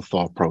initial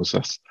thought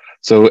process.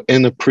 So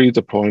in a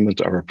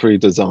pre-deployment or a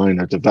pre-design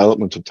or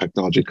development of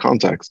technology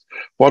context,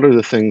 what are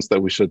the things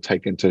that we should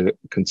take into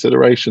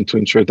consideration to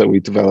ensure that we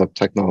develop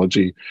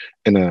technology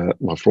in a,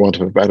 well, for want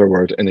of a better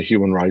word, in a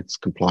human rights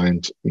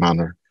compliant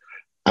manner?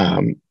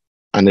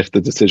 And if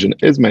the decision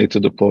is made to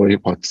deploy,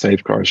 what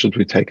safeguards should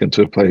we take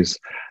into place?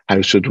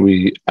 How should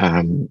we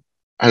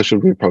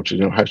approach it?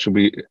 You know, how should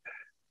we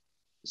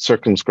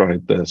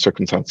circumscribe the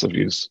circumstance of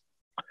use?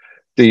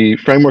 The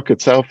framework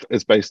itself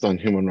is based on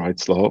human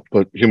rights law,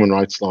 but human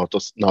rights law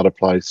does not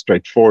apply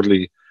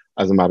straightforwardly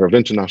as a matter of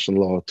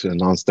international law to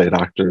non-state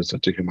actors or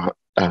to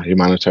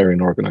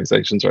humanitarian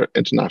organizations or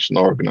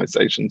international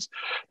organizations.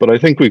 But I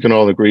think we can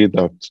all agree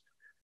that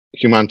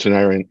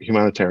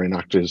humanitarian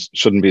actors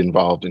shouldn't be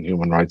involved in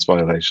human rights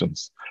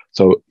violations.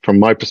 So from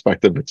my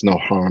perspective, it's no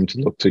harm to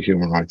look to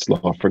human rights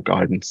law for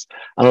guidance.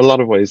 And in a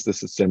lot of ways,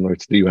 this is similar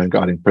to the UN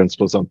Guiding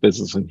Principles on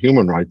Business and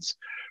Human Rights,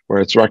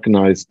 where it's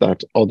recognized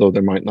that although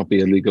there might not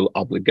be a legal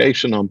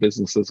obligation on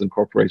businesses and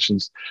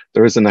corporations,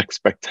 there is an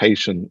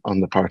expectation on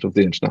the part of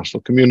the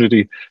international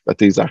community that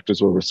these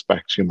actors will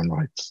respect human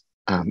rights.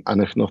 And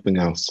if nothing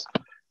else,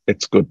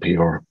 it's good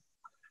PR.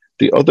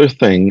 The other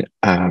thing,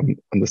 and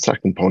the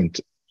second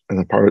point,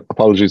 and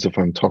apologies if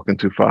I'm talking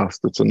too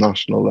fast, it's a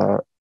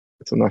national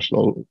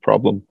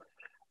problem.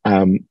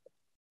 The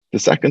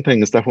second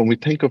thing is that when we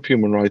think of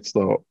human rights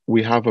law,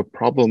 we have a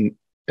problem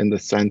in the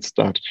sense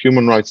that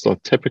human rights law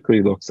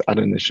typically looks at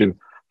an issue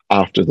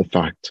after the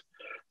fact.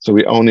 So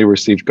we only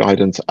receive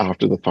guidance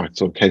after the fact.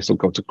 So a case will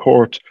go to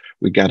court,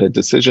 we get a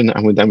decision,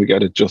 and then we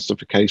get a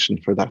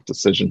justification for that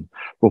decision.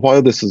 But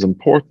while this is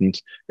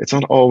important, it's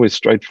not always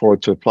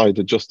straightforward to apply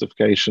the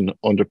justification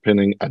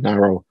underpinning a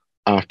narrow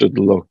after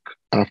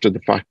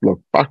the fact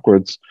look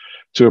backwards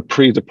to a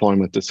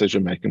pre-deployment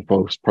decision-making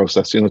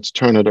process, you know, to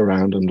turn it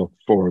around and look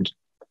forward.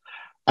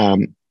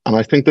 And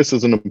I think this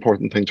is an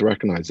important thing to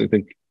recognize. I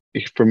think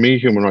for me,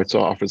 human rights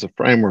law offers a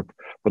framework,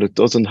 but it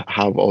doesn't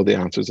have all the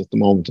answers at the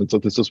moment. And so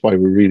this is why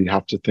we really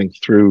have to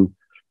think through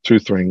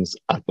things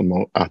at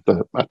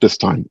this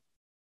time.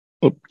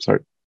 Oh,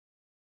 sorry.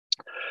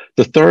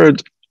 The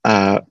third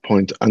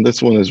point, and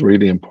this one is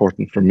really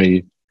important for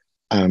me,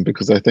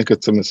 because I think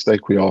it's a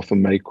mistake we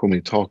often make when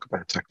we talk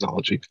about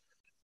technology.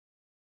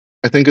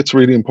 I think it's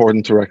really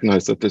important to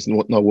recognize that there's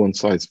no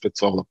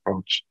one-size-fits-all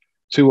approach.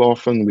 Too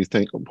often we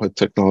think with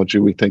technology,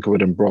 we think of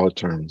it in broad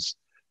terms.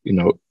 You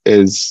know,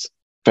 is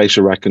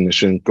facial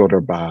recognition good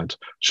or bad?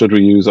 Should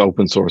we use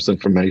open source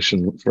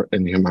information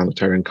in the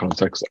humanitarian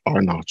context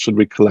or not? Should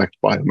we collect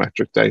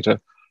biometric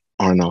data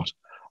or not?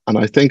 And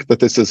I think that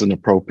this is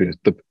inappropriate.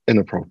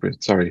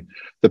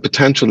 The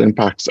potential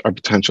impacts or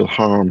potential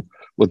harm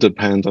will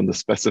depend on the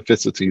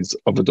specificities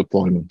of a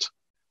deployment.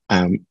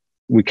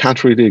 We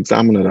can't really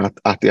examine it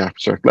at the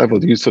abstract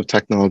level. The use of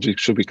technology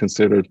should be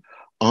considered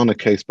on a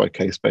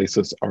case-by-case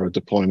basis or a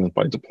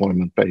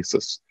deployment-by-deployment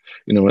basis.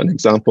 You know, an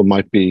example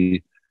might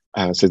be,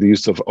 say, the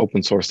use of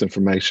open source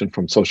information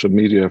from social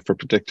media for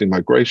predicting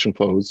migration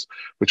flows,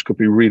 which could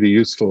be really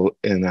useful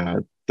in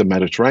the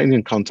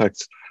Mediterranean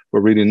context, but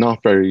really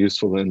not very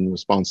useful in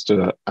response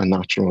to a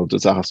natural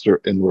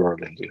disaster in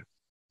rural India.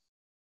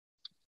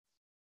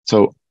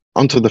 So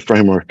onto the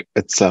framework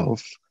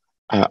itself.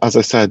 As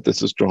I said,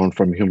 this is drawn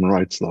from human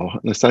rights law.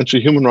 And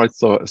essentially, human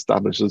rights law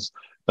establishes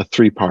a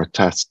three-part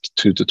test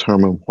to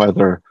determine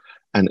whether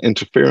an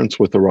interference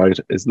with the right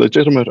is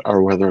legitimate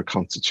or whether it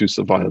constitutes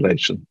a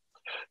violation.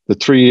 The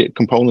three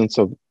components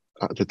of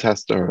the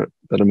test are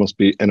that it must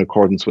be in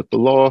accordance with the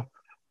law,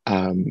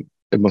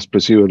 it must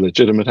pursue a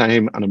legitimate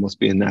aim, and it must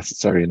be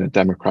necessary in a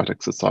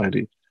democratic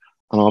society.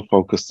 And I'll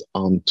focus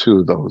on two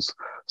of those.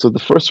 So the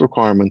first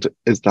requirement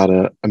is that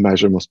a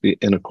measure must be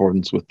in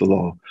accordance with the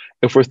law.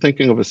 If we're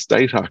thinking of a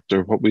state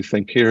actor, what we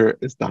think here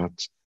is that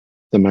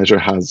the measure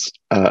has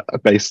a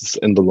basis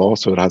in the law,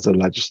 so it has a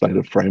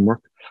legislative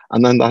framework,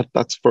 and then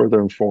that's further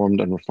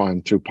informed and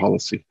refined through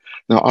policy.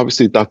 Now,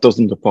 obviously, that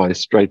doesn't apply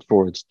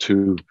straightforward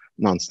to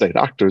non-state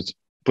actors,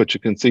 but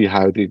you can see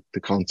how the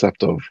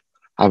concept of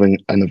having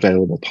an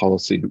available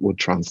policy would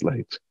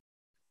translate.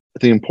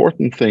 The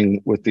important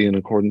thing with the in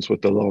accordance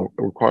with the law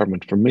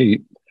requirement for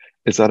me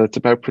is that it's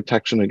about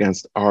protection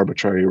against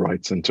arbitrary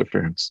rights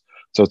interference.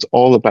 So it's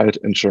all about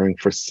ensuring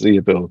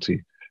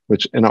foreseeability,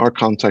 which in our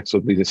context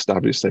would be to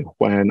establish, say,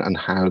 when and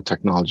how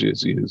technology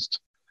is used.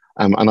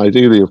 And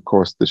ideally, of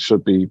course, this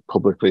should be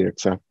publicly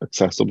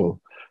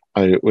accessible.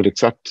 I would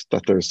accept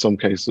that there are some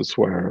cases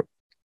where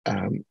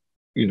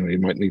you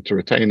might need to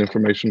retain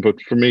information,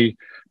 but for me,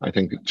 I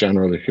think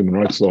generally human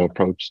rights law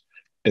approach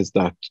is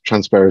that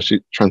transparency,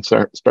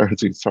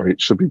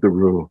 should be the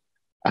rule,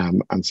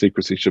 and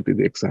secrecy should be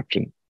the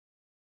exception.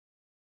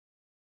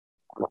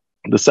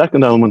 The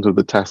second element of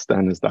the test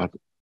then is that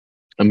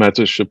a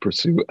measure should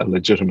pursue a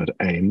legitimate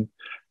aim.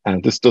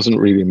 And this doesn't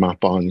really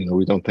map on,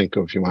 we don't think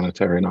of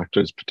humanitarian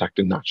actors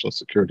protecting national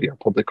security or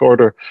public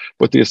order,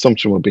 but the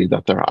assumption would be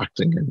that they're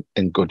acting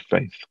in good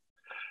faith.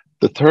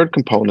 The third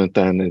component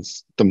then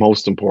is the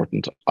most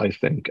important, I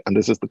think, and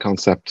this is the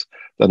concept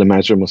that a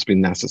measure must be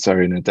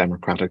necessary in a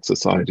democratic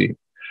society.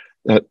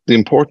 The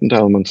important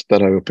element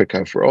that I would pick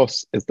out for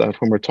us is that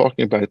when we're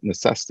talking about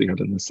necessity or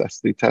the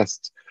necessity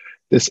test,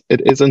 it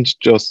isn't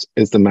just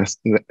is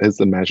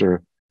the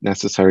measure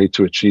necessary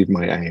to achieve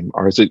my aim,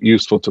 or is it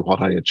useful to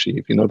what I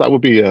achieve? That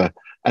would be a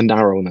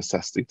narrow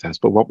necessity test,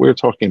 but what we're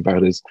talking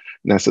about is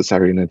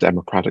necessary in a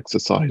democratic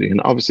society.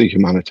 And obviously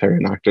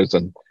humanitarian actors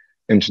and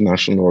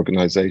international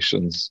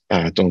organizations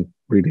don't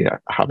really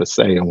have a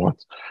say on what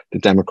the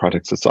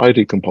democratic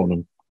society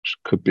component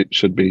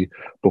should be,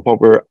 but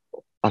what we're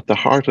at the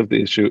heart of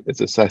the issue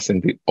is assessing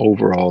the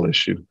overall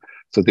issue,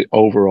 so the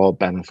overall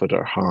benefit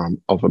or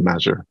harm of a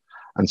measure.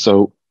 And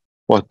so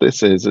what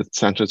this is, it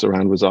centers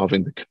around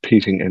resolving the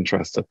competing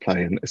interests at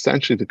play. And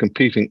essentially the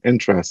competing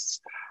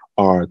interests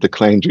are the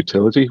claimed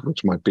utility,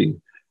 which might be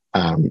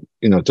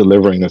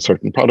delivering a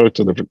certain product,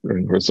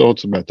 delivering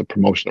results, about the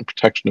promotion and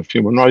protection of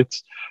human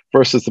rights,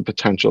 versus the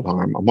potential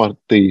harm. And what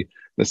the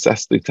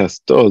necessity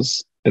test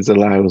does is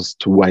allows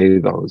to weigh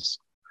those.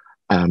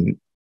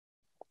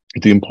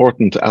 The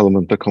important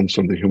element that comes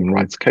from the human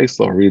rights case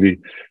law really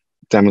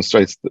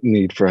demonstrates the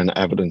need for an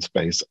evidence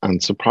base.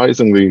 And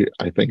surprisingly,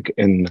 I think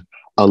in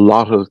a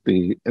lot of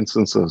the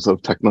instances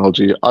of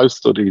technology I've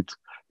studied,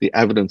 the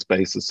evidence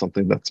base is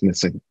something that's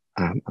missing,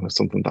 and it's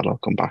something that I'll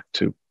come back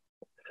to.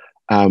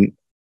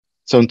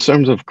 So in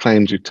terms of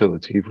claimed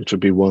utility, which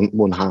would be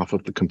one half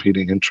of the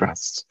competing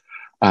interests,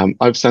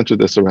 I've centered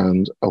this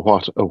around a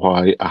what, a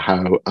why, a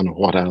how, and a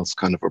what else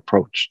kind of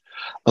approach.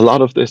 A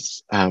lot of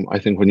this, I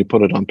think when you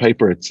put it on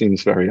paper, it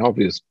seems very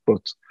obvious,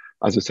 but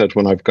as I said,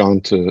 when I've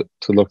gone to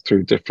look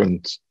through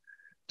different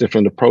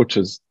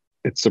approaches,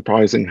 it's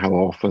surprising how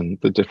often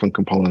the different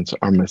components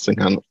are missing,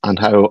 and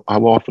how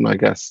often, I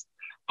guess,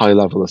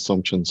 high-level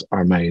assumptions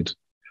are made.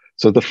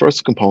 So the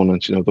first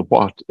component, the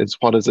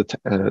what is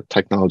a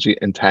technology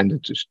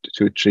intended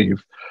to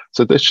achieve.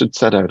 So this should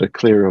set out a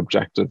clear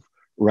objective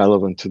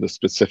relevant to the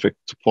specific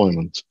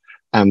deployment.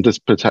 And this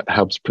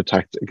helps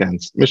protect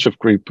against mischief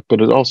creep, but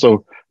it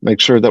also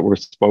makes sure that we're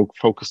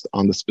focused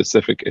on the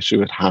specific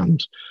issue at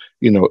hand.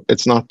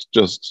 It's not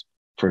just,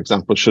 for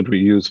example, should we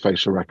use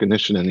facial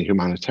recognition in a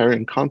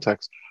humanitarian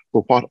context,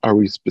 but what are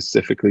we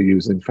specifically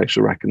using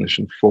facial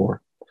recognition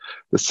for?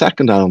 The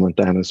second element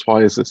then is,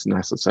 why is this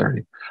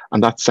necessary?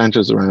 And that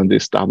centers around the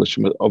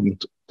establishment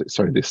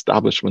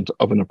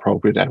of an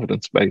appropriate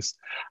evidence base.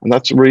 And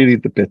that's really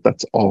the bit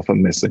that's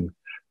often missing.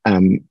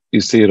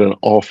 You see it an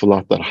awful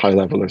lot that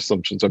high-level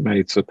assumptions are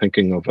made. So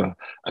thinking of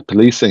a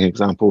policing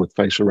example with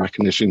facial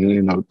recognition,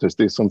 there's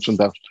the assumption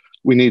that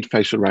we need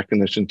facial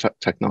recognition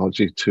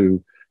technology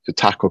to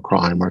tackle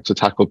crime or to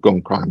tackle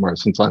gun crime, or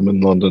since I'm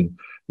in London,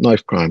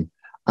 knife crime.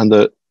 And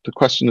the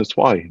question is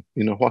why?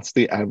 What's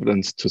the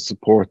evidence to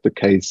support the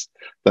case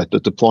that the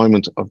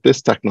deployment of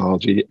this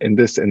technology in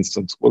this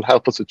instance will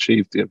help us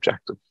achieve the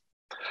objective?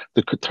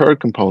 The third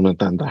component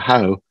then, the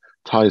how,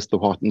 ties the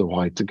what and the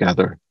why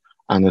together.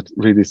 And it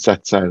really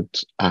sets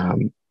out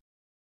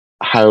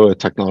how a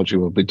technology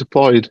will be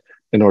deployed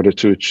in order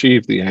to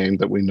achieve the aim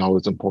that we know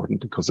is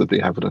important because of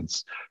the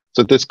evidence.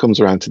 So this comes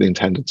around to the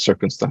intended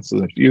circumstances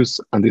of use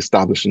and the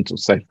establishment of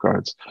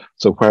safeguards.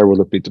 So where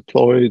will it be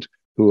deployed?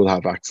 Who will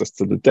have access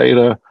to the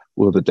data?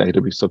 Will the data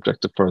be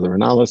subject to further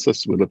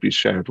analysis? Will it be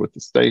shared with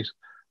the state?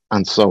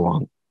 And so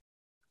on.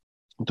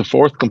 The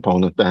fourth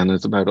component then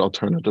is about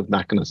alternative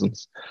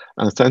mechanisms.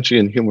 And essentially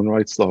in human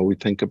rights law, we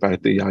think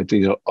about the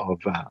idea of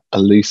a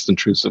least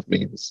intrusive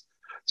means.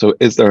 So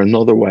is there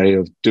another way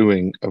of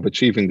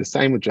achieving the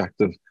same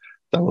objective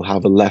that will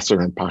have a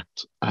lesser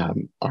impact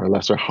or a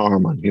lesser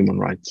harm on human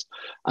rights?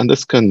 And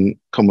this can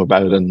come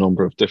about in a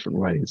number of different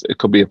ways. It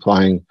could be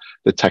applying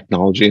the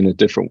technology in a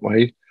different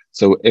way.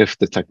 So if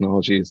the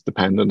technology is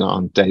dependent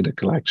on data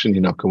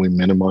collection, can we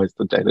minimize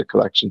the data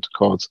collection to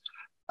cause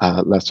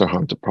lesser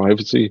harm to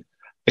privacy?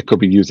 It could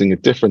be using a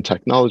different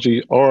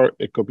technology, or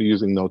it could be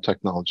using no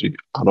technology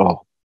at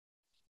all.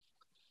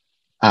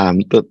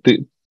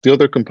 The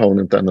other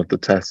component then of the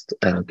test,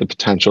 the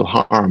potential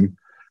harm,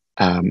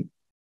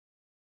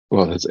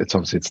 well, it's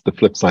obviously the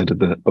flip side of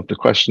the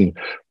question,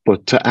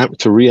 but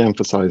to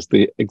re-emphasize,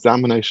 the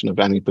examination of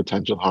any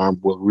potential harm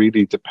will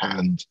really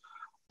depend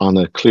on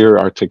a clear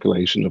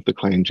articulation of the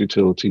claimed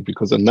utility,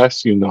 because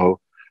unless you know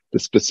the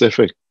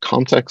specific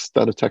context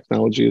that a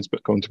technology is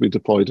going to be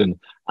deployed in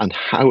and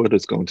how it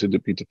is going to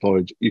be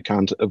deployed, you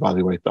can't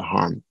evaluate the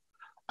harm.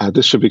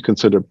 This should be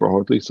considered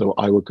broadly. So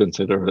I would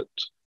consider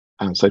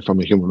it, say from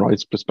a human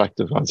rights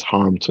perspective, as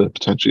harm to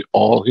potentially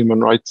all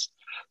human rights.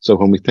 So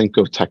when we think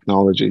of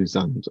technologies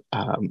and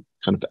kind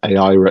of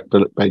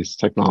AI-based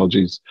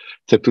technologies,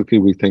 typically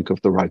we think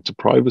of the right to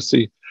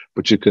privacy,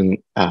 but you can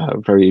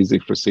very easily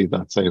foresee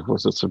that, say, if it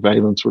was a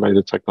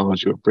surveillance-related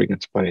technology, it would bring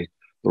into play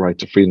the right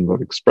to freedom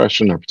of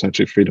expression or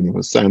potentially freedom of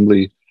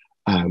assembly.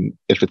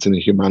 If it's in a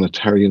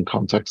humanitarian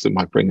context, it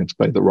might bring into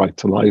play the right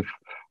to life,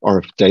 or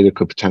if data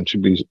could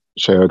potentially be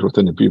shared with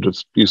an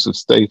abusive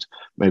state,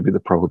 maybe the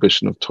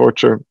prohibition of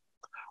torture.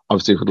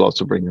 Obviously, it would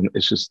also bring in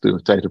issues to do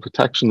with data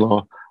protection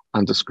law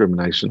and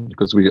discrimination,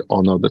 because we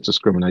all know that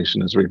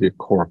discrimination is really a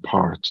core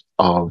part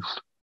of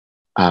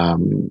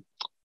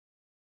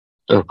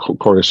a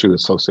core issue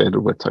associated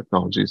with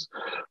technologies.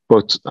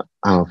 But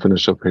I'll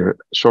finish up here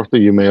shortly.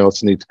 You may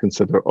also need to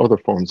consider other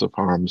forms of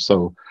harm.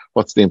 So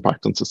what's the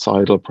impact on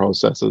societal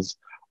processes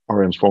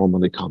or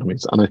informal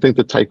economies? And I think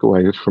the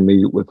takeaway for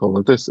me with all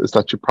of this is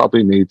that you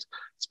probably need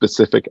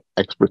specific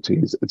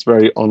expertise. It's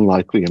very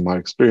unlikely in my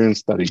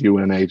experience that a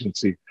UN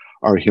agency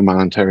or a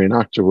humanitarian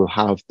actor will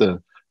have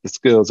the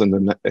skills and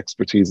the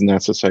expertise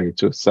necessary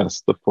to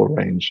assess the full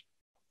range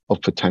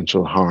of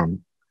potential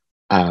harm.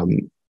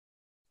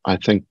 I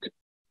think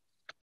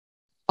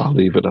I'll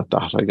leave it at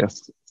that, I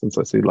guess, since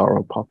I see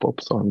Laurel pop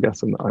up. So I'm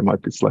guessing I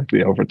might be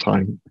slightly over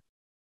time.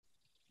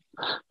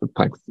 But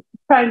thanks.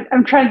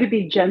 I'm trying to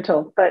be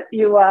gentle, but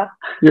you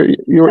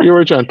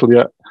were gentle,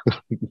 yeah.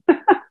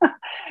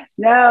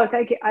 No,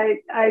 thank you.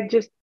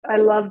 I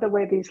love the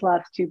way these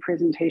last two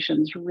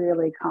presentations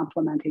really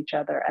complement each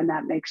other, and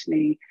that makes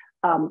me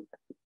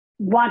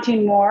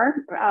wanting more.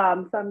 So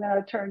I'm going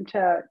to turn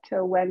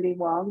to Wendy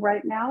Wong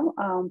right now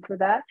for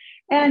that.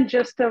 And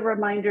just a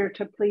reminder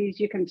to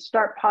please, you can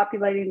start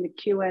populating the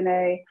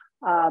Q&A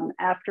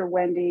after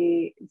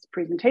Wendy's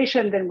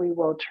presentation, then we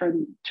will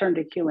turn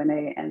to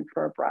Q&A and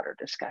for a broader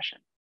discussion.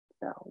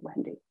 So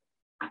Wendy.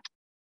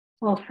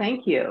 Well,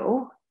 thank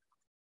you.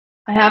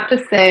 I have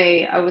to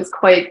say I was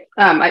quite,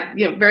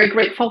 very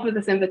grateful for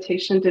this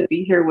invitation to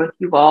be here with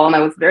you all. And I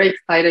was very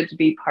excited to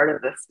be part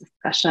of this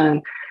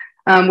discussion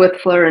with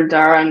Fleur and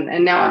Daragh,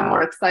 and now I'm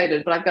more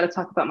excited, but I've got to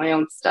talk about my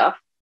own stuff.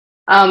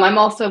 I'm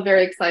also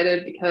very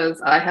excited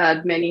because I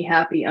had many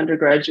happy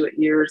undergraduate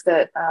years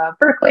at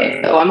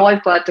Berkeley, so I'm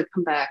always glad to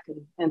come back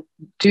and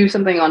do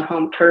something on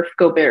home turf.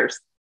 Go Bears.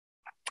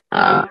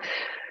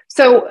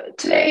 So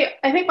today,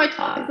 I think my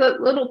talk is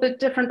a little bit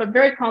different, but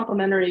very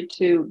complementary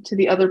to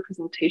the other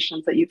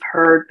presentations that you've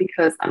heard,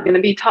 because I'm going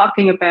to be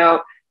talking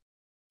about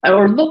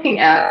or looking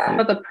at some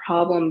of the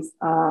problems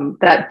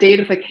that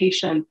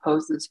datafication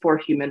poses for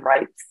human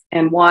rights,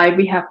 and why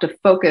we have to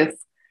focus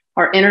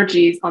our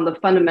energies on the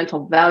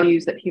fundamental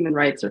values that human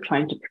rights are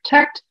trying to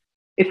protect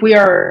if we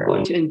are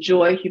going to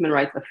enjoy human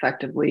rights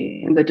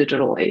effectively in the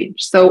digital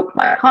age. So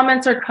my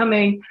comments are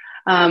coming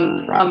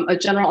from a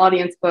general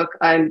audience book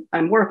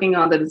I'm working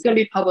on that is going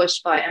to be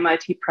published by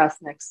MIT Press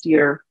next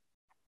year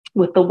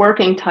with the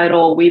working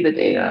title, We the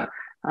Data.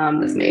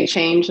 This may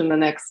change in the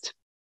next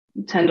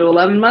 10 to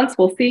 11 months,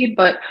 we'll see,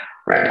 but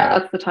right now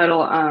that's the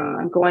title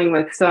I'm going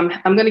with. So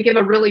I'm going to give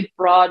a really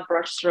broad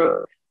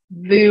brushstroke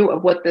view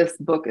of what this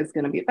book is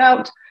going to be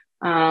about,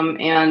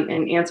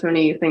 and answer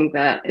anything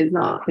that is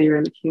not clear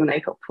in the Q&A,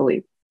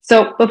 hopefully.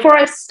 So before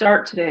I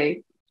start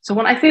today, so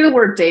when I say the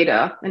word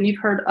data, and you've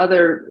heard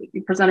other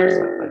presenters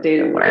talk about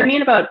data, what I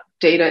mean about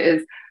data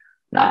is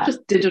not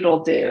just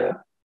digital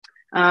data,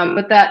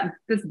 but that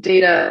this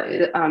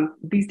data,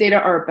 these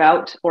data are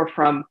about or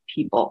from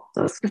people,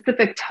 so a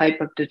specific type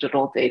of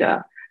digital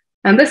data.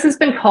 And this has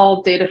been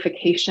called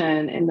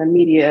datafication in the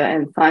media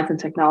and science and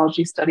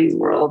technology studies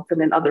world, and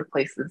in other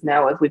places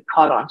now as we've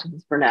caught on to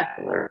this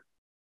vernacular.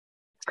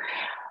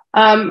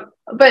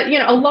 But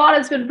a lot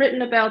has been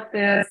written about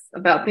this,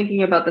 about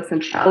thinking about the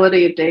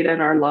centrality of data in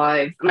our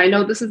lives. And I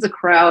know this is a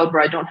crowd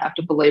where I don't have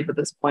to belabor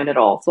this point at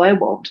all, so I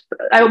won't. But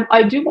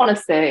I do want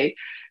to say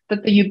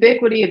that the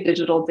ubiquity of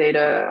digital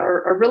data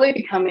are really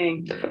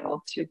becoming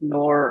difficult to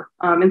ignore.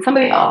 In some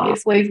of the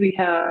obvious ways we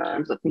have in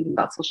terms of thinking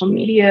about social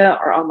media,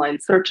 our online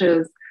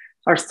searches,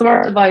 our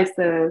smart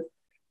devices,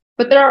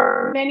 but there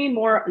are many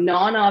more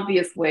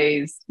non-obvious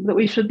ways that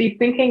we should be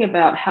thinking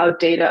about how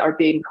data are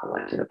being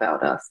collected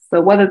about us. So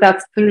whether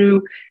that's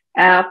through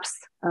apps,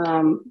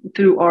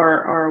 through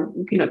our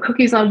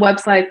cookies on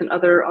websites and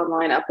other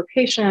online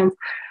applications,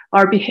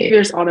 our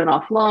behaviors on and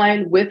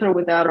offline, with or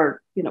without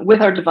our,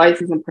 with our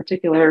devices in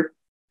particular,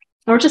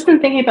 or just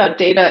in thinking about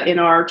data in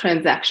our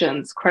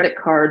transactions, credit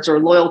cards or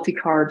loyalty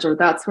cards, or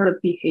that sort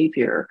of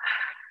behavior.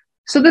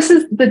 So this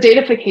is the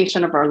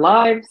datafication of our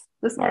lives.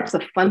 This marks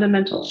a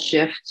fundamental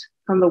shift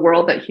from the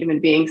world that human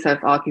beings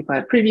have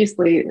occupied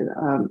previously,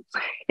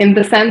 in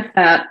the sense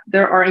that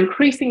there are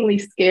increasingly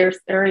scarce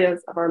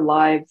areas of our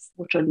lives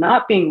which are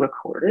not being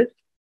recorded,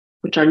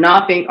 which are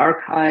not being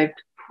archived,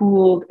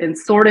 pooled, and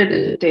sorted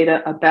into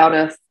data about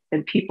us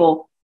and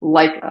people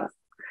like us.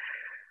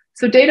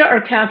 So data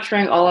are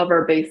capturing all of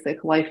our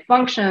basic life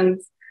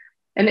functions,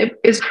 and it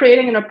is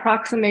creating an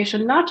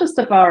approximation not just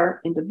of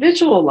our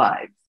individual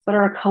lives, but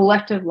our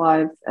collective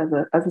lives as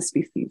a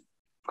species.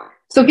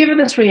 So given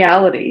this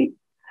reality,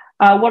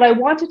 what I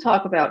want to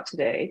talk about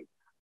today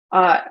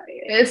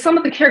is some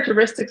of the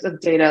characteristics of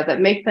data that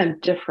make them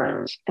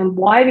different and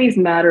why these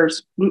matter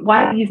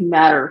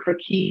for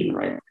key human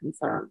rights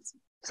concerns.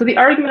 So the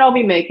argument I'll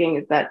be making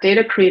is that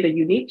data create a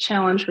unique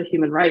challenge for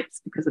human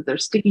rights because of their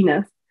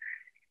stickiness,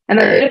 and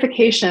that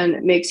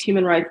datafication makes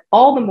human rights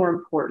all the more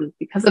important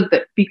because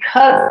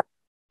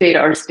data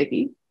are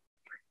sticky,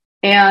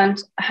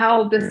 and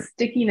how this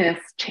stickiness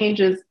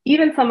changes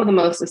even some of the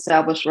most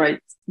established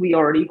rights we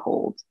already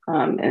hold.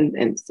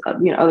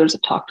 Others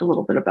have talked a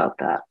little bit about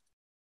that.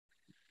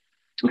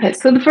 Okay,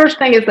 so the first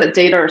thing is that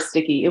data are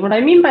sticky. And what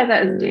I mean by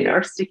that is data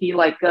are sticky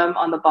like gum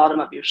on the bottom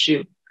of your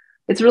shoe.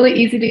 It's really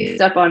easy to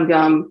step on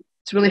gum.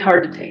 It's really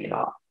hard to take it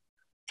off.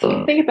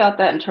 So think about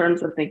that in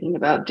terms of thinking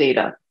about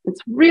data.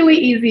 It's really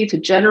easy to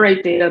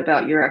generate data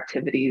about your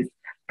activities,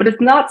 but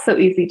it's not so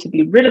easy to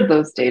be rid of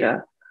those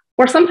data.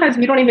 Or sometimes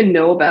we don't even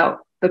know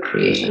about the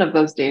creation of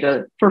those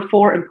data for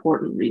 4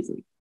 important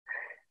reasons.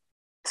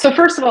 So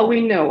first of all,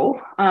 we know,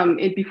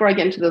 before I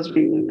get into those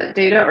reasons, that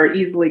data are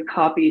easily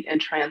copied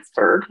and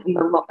transferred.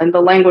 In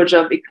the language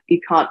of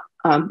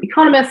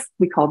economists,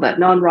 we call that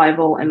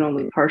non-rival and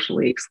only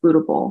partially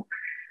excludable.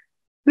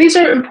 These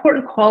are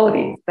important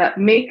qualities that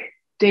make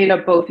data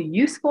both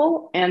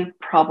useful and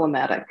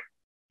problematic.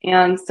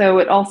 And so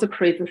it also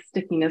creates a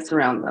stickiness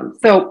around them.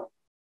 So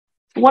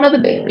one of the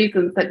big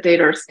reasons that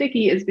data are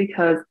sticky is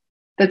because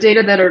the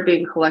data that are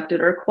being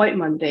collected are quite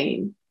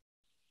mundane.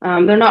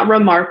 They're not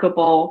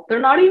remarkable. They're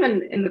not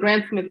even, in the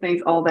grand scheme of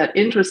things, all that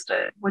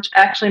interesting, which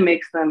actually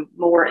makes them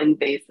more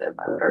invasive,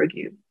 I would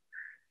argue.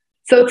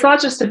 So it's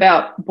not just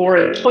about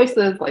boring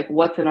choices like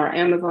what's in our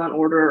Amazon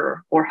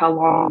order or how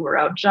long we're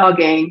out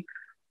jogging,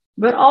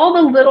 but all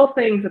the little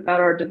things about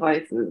our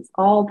devices,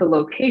 all the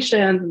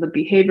locations and the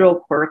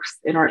behavioral quirks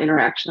in our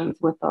interactions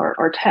with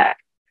our tech.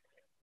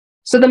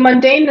 So the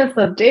mundaneness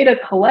of data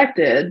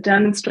collected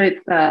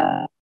demonstrates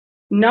that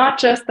not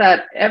just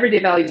that everyday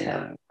values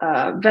have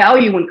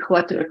value when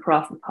collected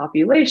across the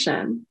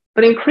population,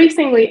 but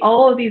increasingly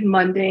all of these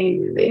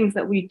mundane things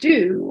that we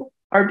do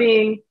are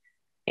being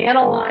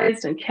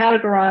analyzed and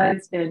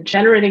categorized and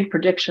generating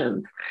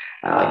predictions,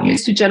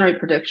 used to generate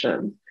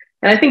predictions.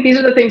 And I think these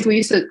are the things we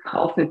used to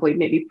call simply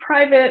maybe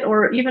private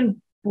or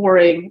even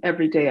boring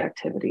everyday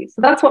activities.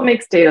 So that's what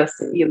makes data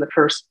sticky in the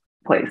first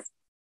place.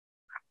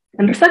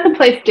 In the second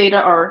place,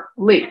 data are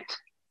linked.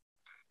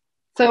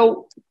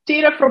 So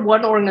data from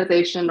one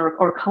organization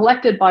or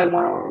collected by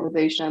one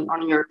organization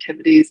on your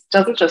activities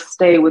doesn't just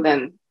stay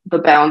within the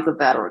bounds of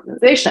that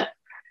organization.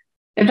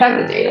 In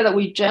fact, the data that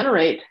we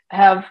generate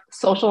have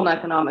social and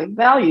economic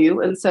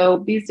value. And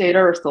so these data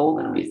are sold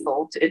and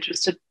resold to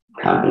interested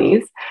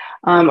companies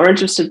or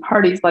interested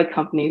parties like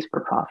companies for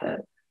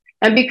profit.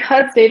 And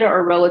because data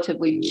are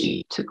relatively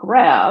cheap to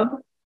grab,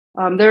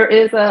 there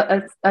is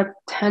a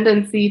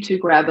tendency to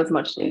grab as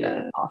much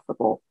data as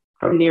possible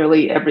from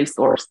nearly every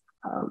source.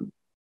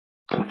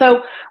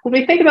 So when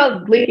we think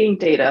about linking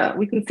data,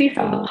 we can see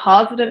some of the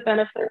positive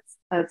benefits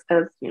as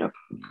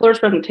Fleur's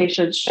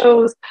presentation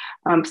shows,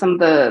 some of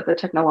the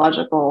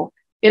technological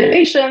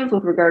innovations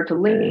with regard to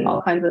linking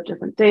all kinds of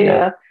different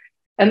data.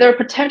 And there are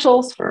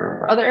potentials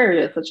for other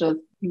areas such as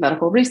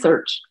medical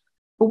research.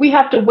 But we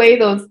have to weigh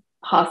those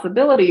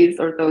possibilities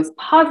or those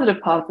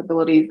positive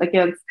possibilities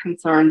against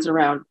concerns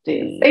around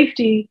data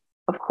safety,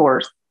 of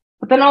course,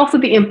 but then also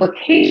the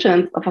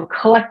implications of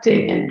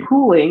collecting and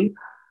pooling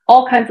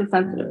all kinds of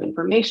sensitive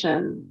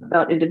information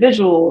about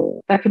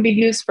individuals that can be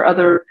used for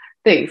other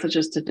things, such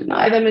as to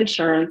deny them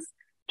insurance,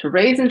 to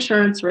raise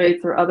insurance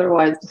rates, or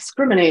otherwise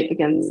discriminate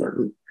against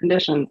certain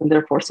conditions and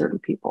therefore certain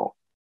people.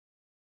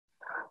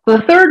 So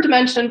the third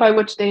dimension by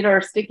which data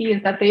are sticky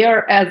is that they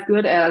are as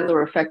good as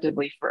or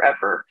effectively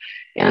forever.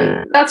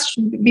 And that's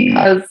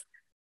because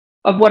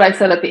of what I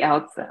said at the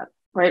outset,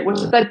 right? Which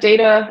is that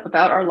data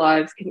about our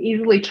lives can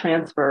easily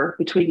transfer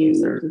between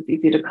users. It's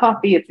easy to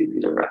copy, it's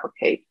easy to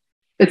replicate.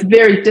 It's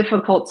very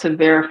difficult to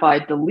verify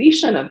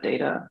deletion of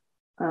data,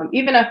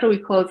 even after we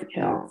close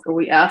accounts or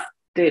we ask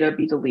data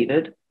be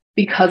deleted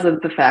because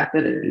of the fact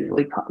that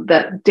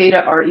that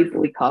data are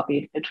easily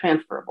copied and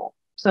transferable.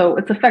 So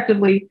it's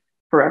effectively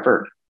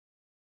forever.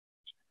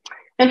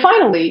 And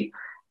finally,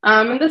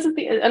 and this is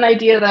an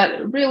idea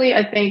that really,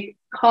 I think,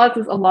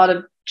 causes a lot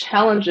of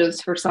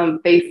challenges for some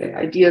basic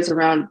ideas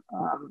around,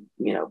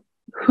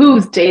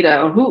 whose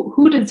data, or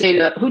who do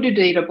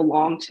data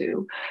belong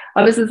to?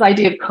 This is this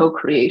idea of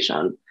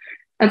co-creation.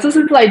 And so this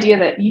is the idea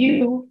that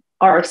you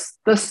are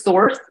the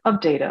source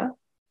of data,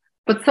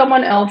 but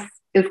someone else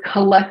is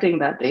collecting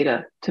that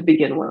data to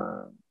begin with.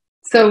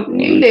 So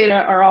new data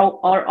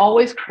are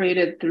always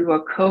created through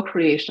a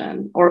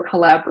co-creation or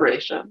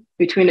collaboration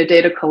between a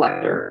data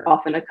collector,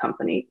 often a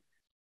company,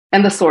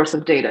 and the source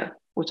of data,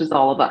 which is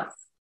all of us.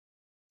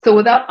 So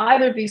without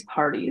either of these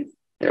parties,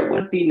 there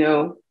would be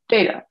no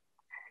data.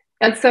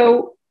 And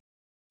so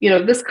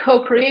this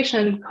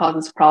co-creation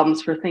causes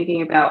problems for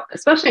thinking about,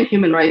 especially in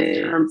human rights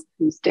terms,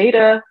 whose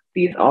data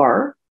these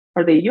are.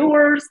 Are they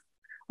yours?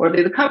 Or are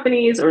they the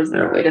companies? Or is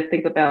there a way to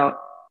think about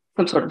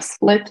some sort of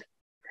split?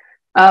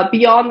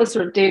 Beyond the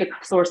sort of data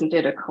source and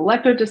data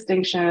collector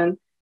distinction,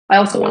 I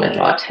also want to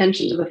draw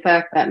attention to the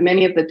fact that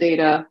many of the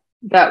data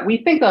that we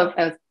think of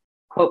as,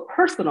 quote,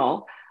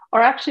 personal,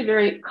 are actually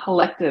very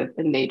collective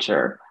in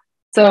nature.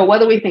 So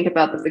whether we think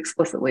about this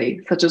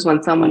explicitly, such as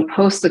when someone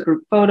posts a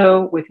group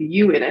photo with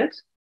you in it,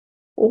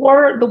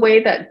 or the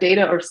way that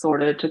data are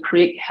sorted to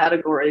create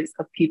categories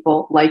of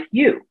people like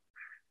you.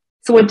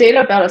 So when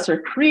data about us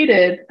are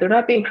created, they're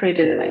not being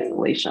created in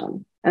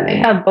isolation, and they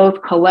have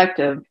both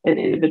collective and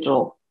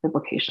individual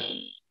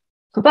implications.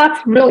 So that's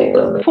really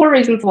the 4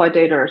 reasons why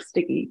data are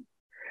sticky.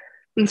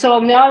 And so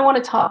now I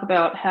want to talk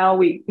about how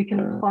we can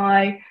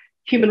apply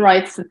human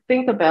rights to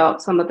think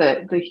about some of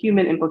the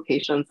human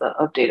implications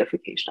of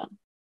datafication.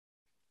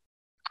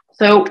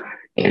 So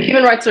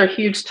human rights are a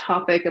huge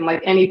topic, and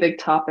like any big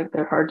topic,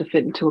 they're hard to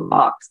fit into a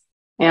box.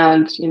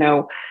 And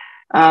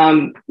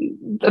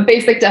the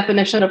basic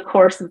definition, of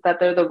course, is that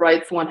they're the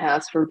rights one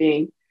has for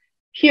being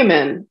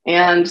human,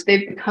 and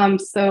they've become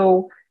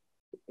so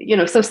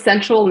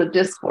central in the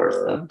discourse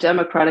of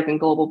democratic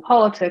and global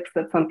politics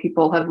that some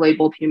people have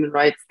labeled human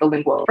rights the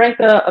lingua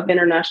franca of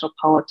international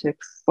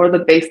politics, or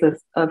the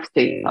basis of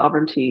state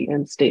sovereignty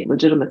and state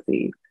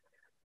legitimacy.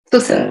 So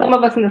since some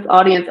of us in this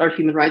audience are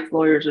human rights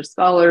lawyers or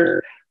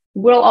scholars,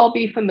 we'll all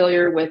be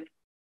familiar with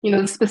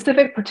the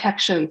specific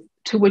protections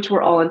to which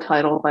we're all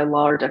entitled by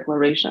law or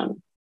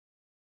declaration.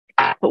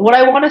 But what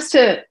I want us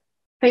to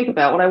think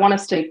about, what I want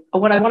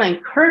to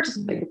encourage us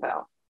to think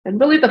about, and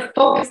really the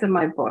focus in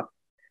my book,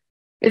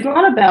 is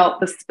not about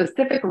the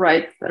specific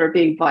rights that are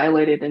being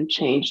violated and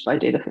changed by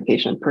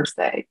datafication per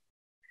se.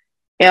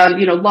 And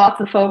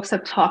lots of folks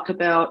have talked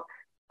about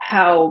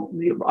how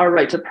our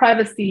right to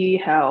privacy,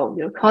 how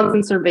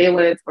constant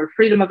surveillance or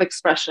freedom of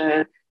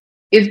expression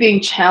is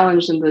being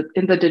challenged in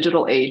the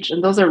digital age.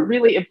 And those are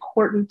really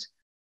important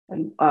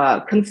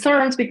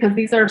concerns, because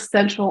these are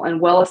central and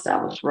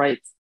well-established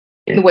rights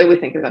in the way we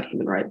think about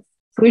human rights.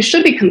 So we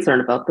should be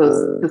concerned about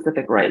those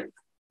specific rights.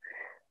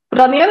 But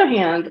on the other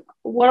hand,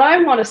 what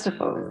I want us to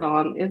focus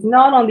on is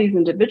not on these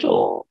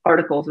individual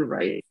articles of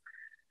rights,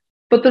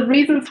 but the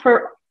reasons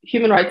for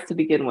human rights to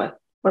begin with,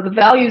 or the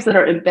values that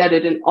are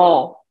embedded in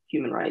all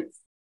human rights.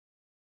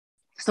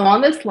 So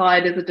on this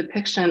slide is a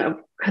depiction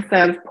of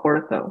Cassin's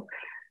portico.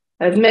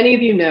 As many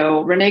of you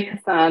know, René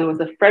Cassin was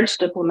a French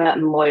diplomat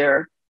and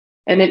lawyer,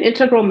 and an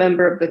integral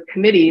member of the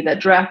committee that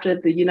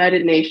drafted the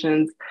United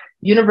Nations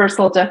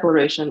Universal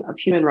Declaration of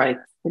Human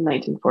Rights in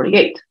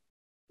 1948.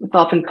 It's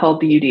often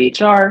called the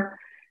UDHR.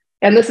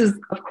 And this is,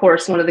 of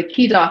course, one of the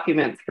key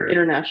documents for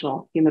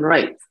international human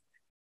rights.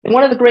 And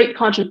one of the great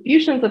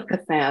contributions of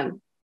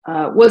Cassin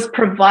was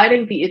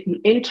providing the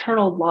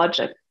internal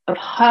logic of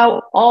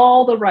how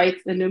all the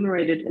rights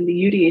enumerated in the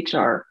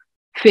UDHR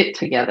fit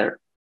together.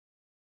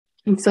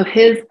 And so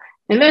his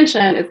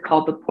invention is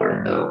called the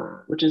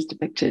portico, which is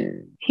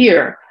depicted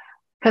here.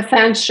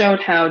 Cassin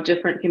showed how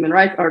different human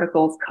rights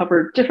articles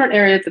covered different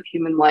areas of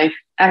human life,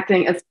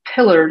 acting as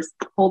pillars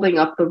holding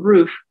up the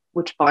roof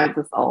which binds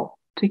us all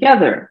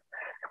together.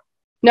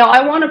 Now,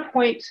 I want to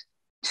point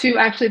to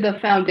actually the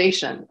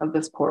foundation of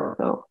this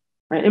portico.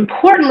 Right?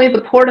 Importantly,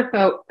 the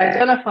portico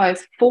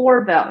identifies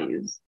 4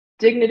 values: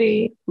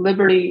 dignity,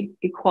 liberty,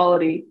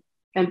 equality,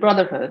 and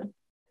brotherhood.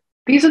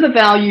 These are the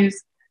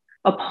values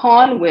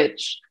upon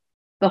which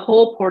the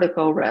whole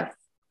portico rests,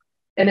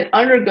 and it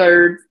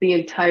undergirds the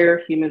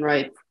entire human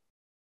rights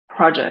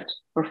project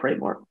or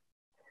framework.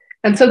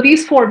 And so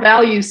these 4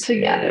 values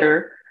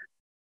together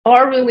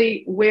are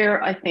really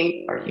where I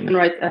think our human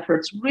rights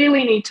efforts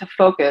really need to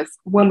focus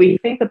when we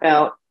think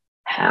about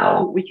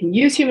how we can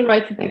use human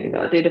rights to think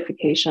about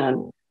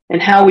datafication,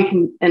 and how we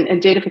can,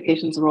 and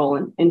datafication's role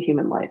in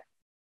human life.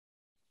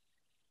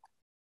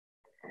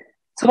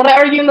 So what I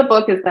argue in the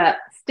book is that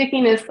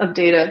stickiness of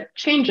data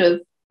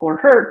changes or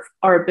hurts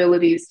our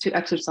abilities to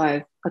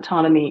exercise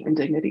autonomy and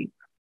dignity.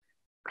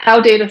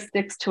 How data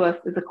sticks to us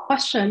is a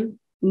question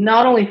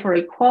not only for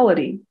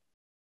equality,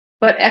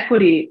 but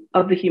equity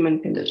of the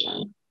human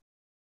condition.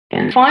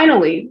 And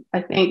finally,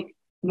 I think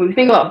when we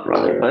think about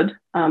brotherhood,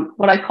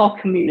 what I call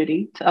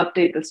community, to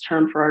update this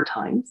term for our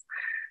times,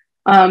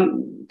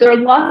 there are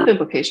lots of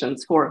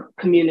implications for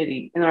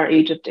community in our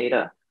age of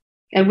data.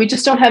 And we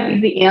just don't have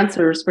easy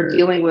answers for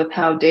dealing with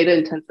how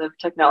data-intensive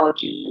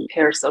technology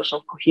impairs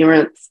social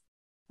coherence.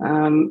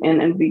 And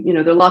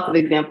there are lots of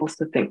examples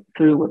to think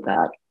through with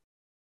that.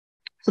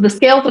 So the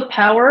scales of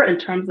power in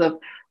terms of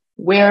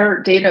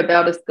where data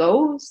about us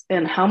goes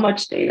and how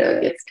much data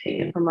gets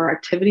taken from our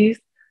activities,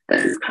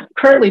 this is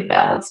currently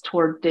balanced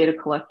toward data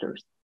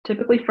collectors,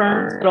 typically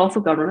firms, but also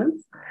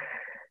governments.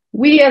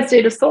 We as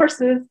data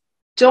sources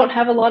don't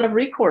have a lot of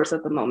recourse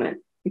at the moment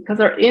because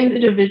our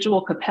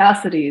individual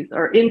capacities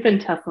are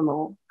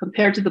infinitesimal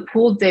compared to the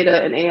pooled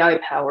data and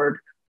AI-powered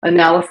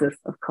analysis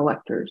of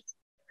collectors.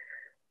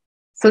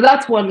 So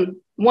that's one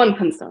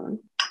concern.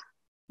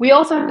 We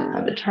also have to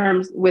come to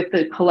terms with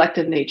the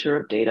collective nature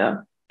of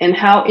data. and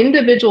how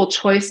individual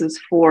choices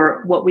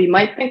for what we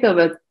might think of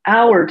as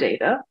our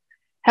data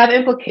have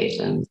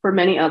implications for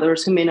many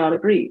others who may not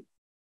agree.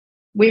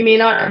 We may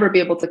not ever be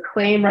able to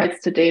claim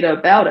rights to data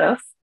about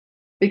us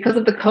because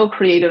of the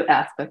co-creative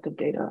aspect of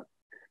data.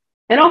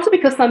 And also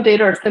because some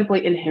data are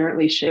simply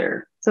inherently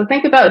shared. So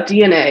think about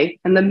DNA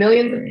and the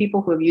millions of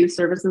people who have used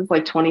services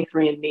like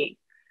 23andMe,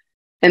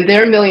 and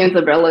their millions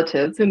of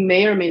relatives who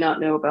may or may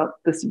not know about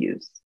this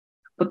use.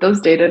 But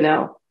those data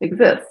now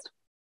exist.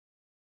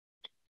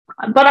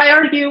 But I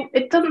argue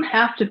it doesn't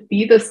have to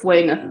be this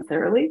way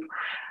necessarily.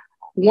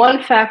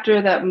 One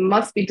factor that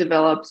must be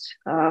developed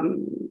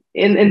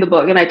in the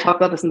book, and I talk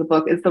about this in the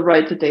book, is the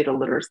right to data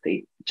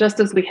literacy,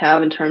 just as we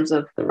have in terms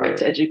of the right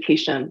to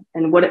education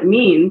and what it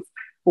means,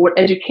 or what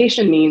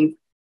education means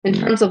in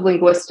terms of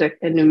linguistic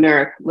and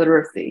numeric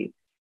literacy.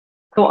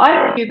 So I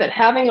argue that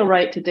having a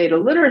right to data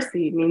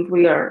literacy means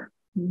we are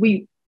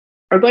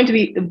going to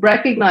be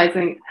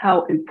recognizing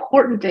how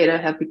important data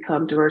have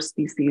become to our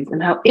species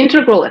and how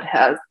integral it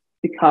has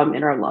become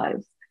in our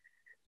lives.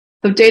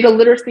 So data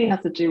literacy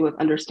has to do with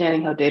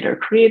understanding how data are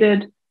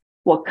created,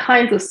 what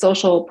kinds of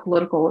social,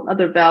 political, and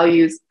other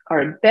values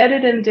are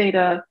embedded in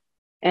data,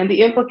 and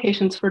the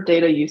implications for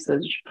data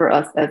usage for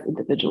us as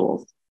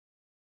individuals.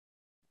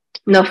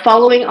 Now,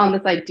 following on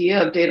this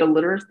idea of data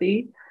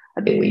literacy,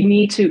 I think we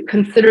need to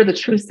consider the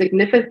true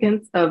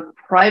significance of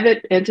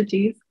private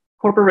entities,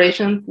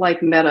 corporations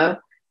like Meta,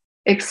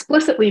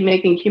 explicitly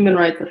making human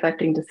rights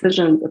affecting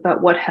decisions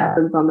about what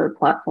happens on their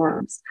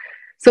platforms.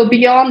 So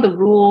beyond the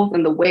rules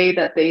and the way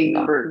that they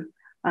govern,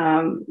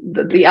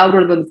 the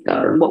algorithms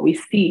govern what we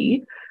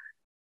see,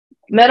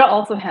 Meta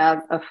also has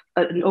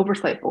an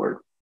oversight board.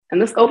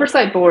 And this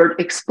oversight board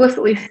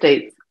explicitly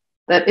states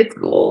that its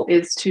goal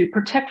is to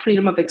protect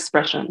freedom of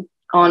expression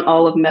on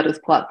all of Meta's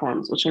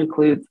platforms, which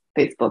includes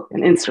Facebook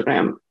and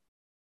Instagram.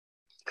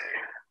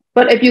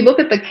 But if you look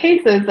at the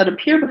cases that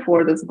appear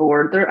before this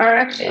board, there are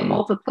actually a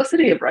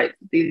multiplicity of rights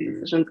that these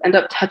decisions end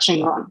up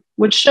touching on,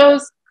 which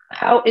shows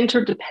how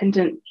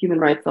interdependent human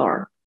rights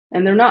are.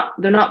 And they're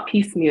not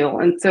piecemeal.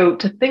 And so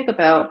to think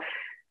about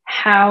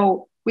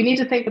how we need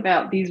to think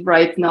about these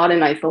rights not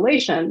in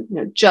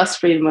isolation, just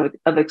freedom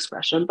of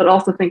expression, but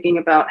also thinking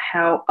about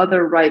how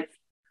other rights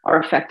are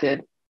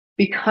affected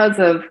because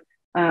of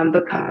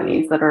the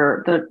companies that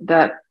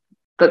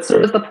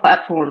serve as the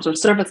platforms or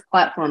serve as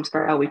platforms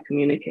for how we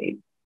communicate.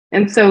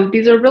 And so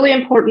these are really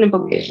important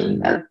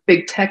implications as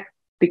big tech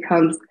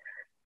become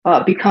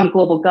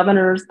global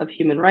governors of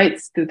human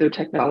rights through their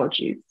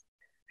technologies.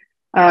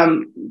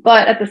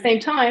 But at the same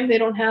time, they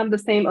don't have the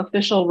same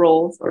official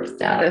roles or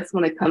status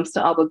when it comes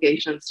to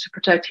obligations to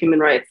protect human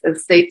rights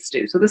as states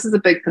do. So this is a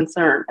big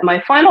concern. And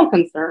my final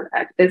concern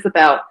is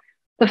about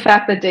the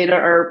fact that data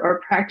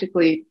are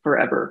practically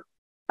forever,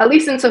 at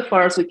least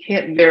insofar as we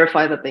can't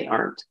verify that they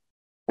aren't.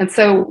 And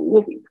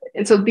so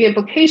the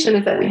implication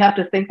is that we have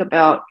to think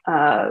about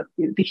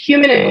the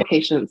human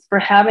implications for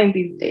having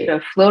these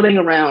data floating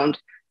around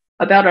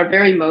about our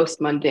very most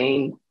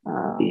mundane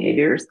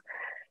behaviors,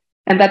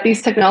 and that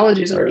these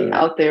technologies are already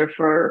out there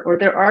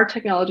there are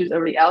technologies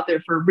already out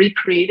there for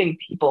recreating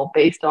people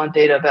based on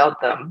data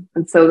about them.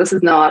 And so this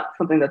is not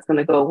something that's going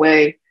to go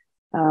away,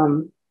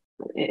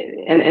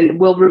 and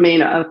will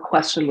remain a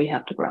question we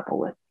have to grapple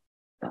with.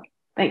 So,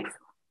 thanks.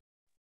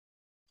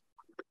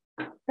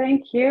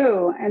 Thank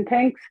you. And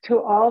thanks to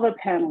all the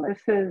panelists.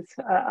 This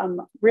is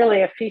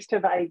really a feast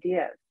of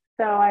ideas.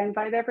 So I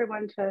invite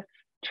everyone to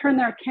turn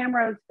their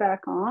cameras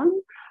back on.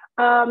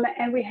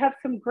 And we have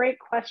some great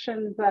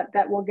questions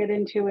that we'll get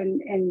into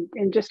in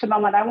just a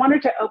moment. I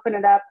wanted to open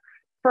it up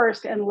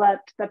first and let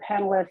the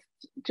panelists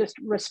just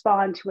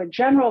respond to a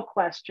general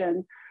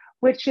question,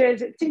 which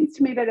is, it seems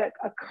to me that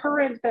a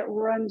current that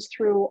runs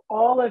through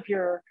all of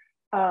your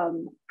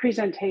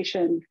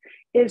presentations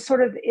is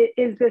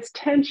is this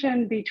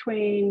tension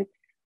between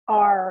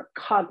our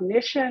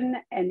cognition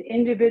and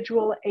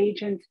individual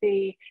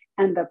agency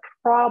and the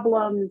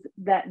problems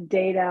that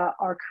data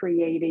are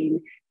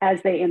creating as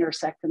they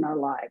intersect in our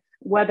lives.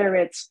 Whether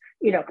it's,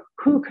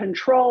 who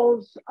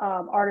controls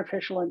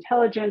artificial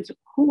intelligence,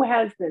 who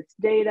has this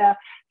data,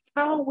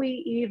 how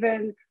we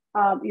even,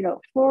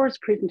 Fleur's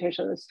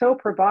presentation was so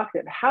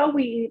provocative, how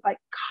we,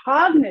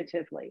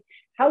 cognitively,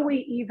 how we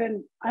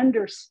even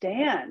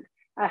understand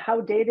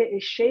how data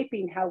is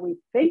shaping how we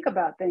think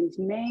about things.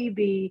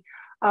 Maybe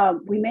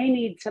we may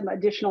need some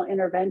additional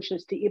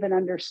interventions to even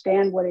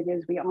understand what it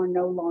is we are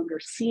no longer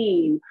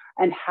seeing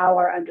and how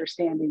our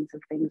understandings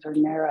of things are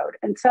narrowed.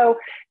 And so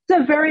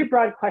it's a very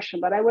broad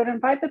question, but I would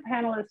invite the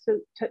panelists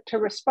to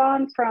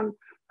respond from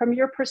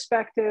your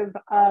perspective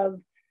of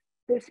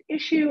this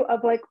issue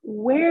of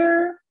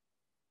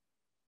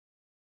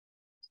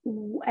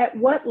at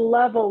what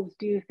levels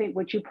do you think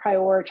would you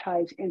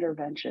prioritize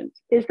interventions?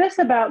 Is this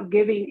about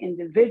giving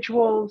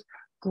individuals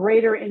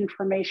greater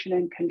information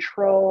and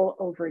control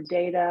over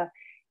data?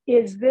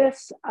 Is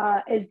this,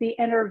 is the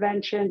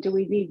intervention, do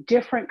we need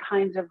different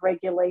kinds of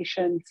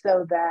regulation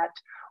so that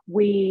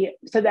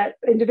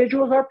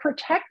individuals are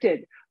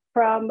protected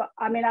from,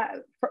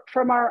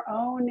 from our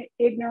own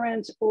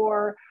ignorance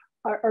or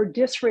or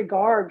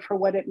disregard for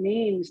what it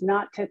means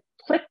not to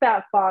click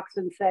that box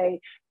and say,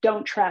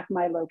 don't track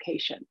my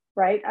location,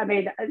 right? I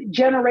mean,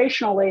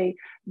 generationally,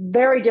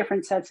 very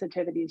different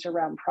sensitivities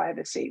around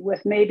privacy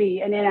with maybe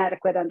an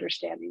inadequate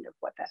understanding of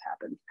what that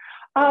happens.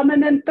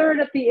 And then third,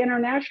 at the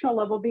international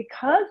level,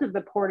 because of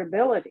the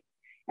portability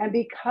and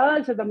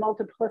because of the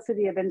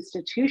multiplicity of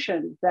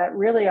institutions that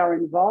really are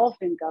involved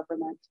in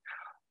government,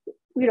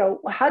 you know,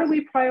 how do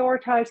we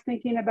prioritize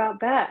thinking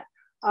about that?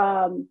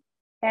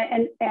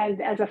 And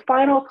as a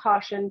final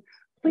caution,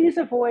 please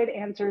avoid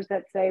answers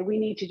that say we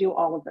need to do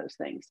all of those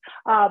things.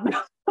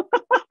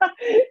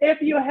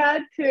 If you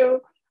had to,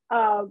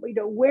 you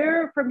know,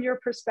 where from your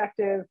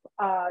perspective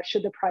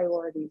should the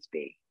priorities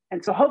be?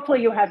 And so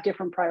hopefully you have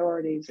different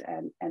priorities,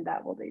 and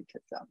that will lead to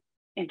some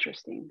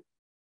interesting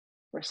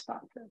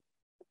responses.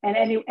 And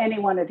any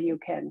one of you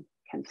can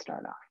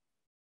start off.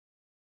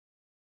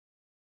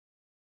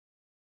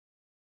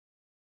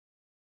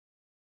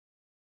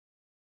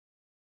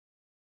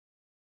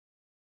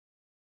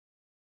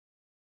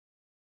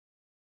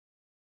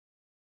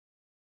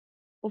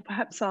 Well,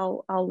 perhaps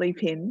I'll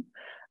leap in.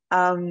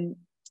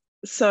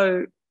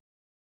 So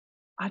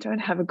I don't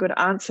have a good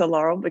answer,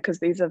 Laurel, because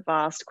these are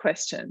vast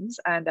questions.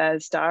 And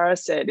as Daragh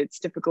said, it's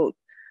difficult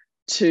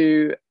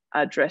to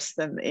address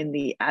them in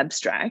the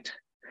abstract,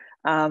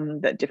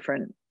 that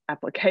different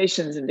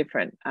applications and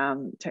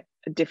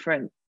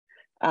different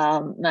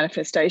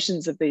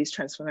manifestations of these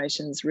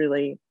transformations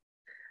really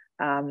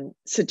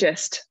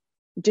suggest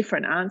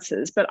different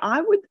answers. But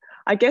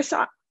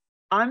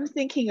I'm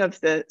thinking of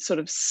the sort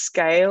of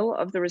scale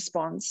of the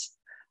response.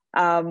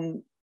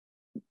 And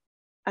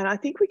I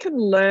think we can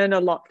learn a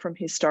lot from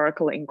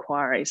historical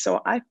inquiry.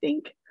 So I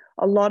think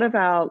a lot of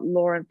our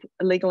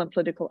legal and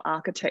political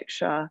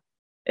architecture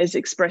is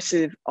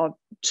expressive of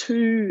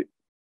two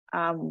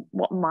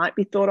what might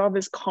be thought of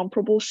as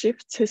comparable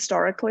shifts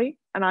historically.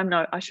 And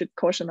I should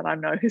caution that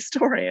I'm no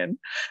historian.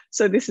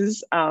 So this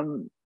is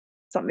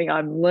something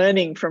I'm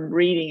learning from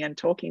reading and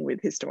talking with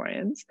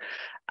historians.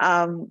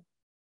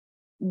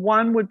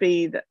 One would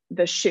be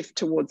the shift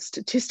towards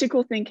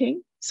statistical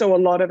thinking. So a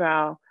lot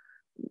of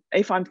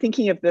if I'm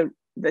thinking of the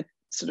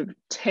sort of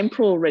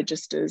temporal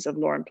registers of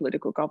law and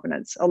political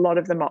governance, a lot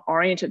of them are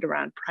oriented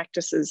around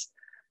practices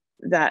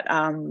that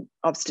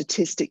of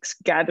statistics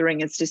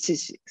gathering and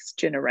statistics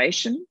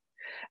generation.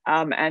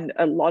 And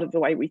a lot of the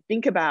way we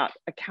think about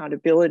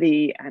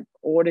accountability and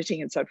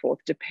auditing and so forth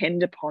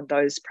depend upon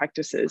those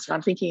practices. And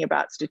I'm thinking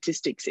about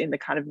statistics in the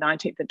kind of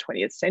 19th and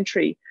 20th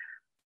century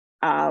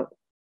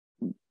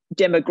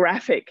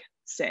demographic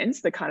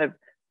sense, the kind of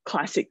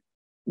classic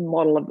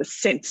model of the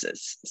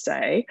census,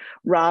 say,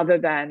 rather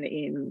than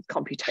in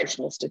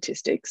computational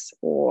statistics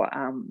or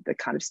the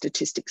kind of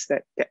statistics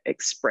that get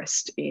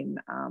expressed in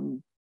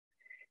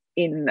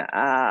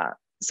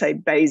say,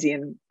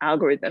 Bayesian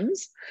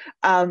algorithms.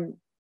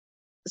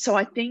 So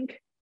I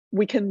think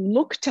we can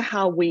look to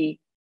how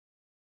we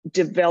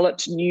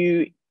developed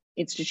new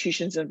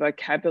institutions and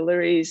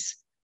vocabularies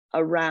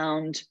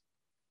around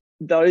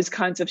those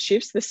kinds of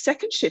shifts. The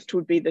second shift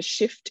would be the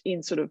shift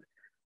in sort of,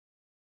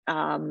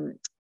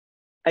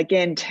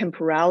 again,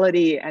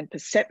 temporality and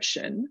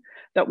perception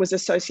that was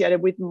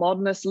associated with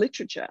modernist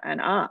literature and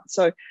art.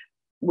 So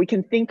we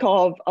can think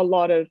of a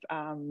lot of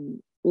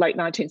late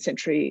 19th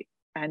century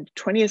and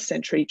 20th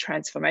century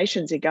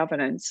transformations in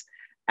governance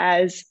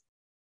as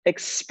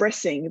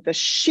expressing the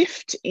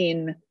shift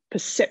in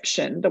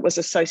perception that was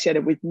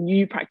associated with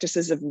new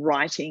practices of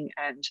writing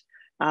and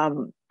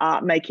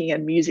art making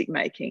and music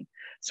making.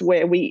 So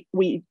where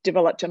we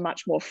developed a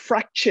much more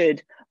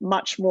fractured,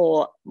 much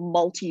more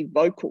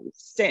multivocal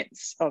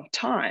sense of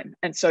time.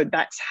 And so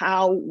that's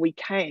how we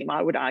came,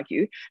 I would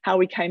argue, how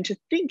we came to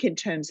think in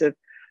terms of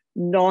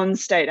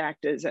non-state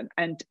actors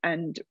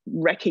and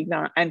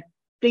recognize and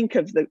think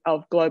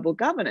of global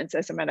governance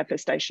as a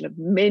manifestation of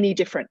many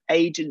different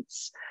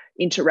agents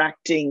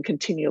interacting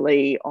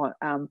continually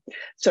on.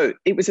 So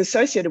it was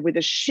associated with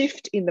a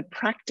shift in the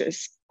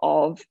practice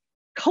of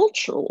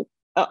cultural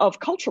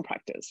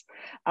practice.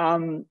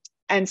 And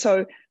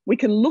so we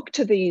can look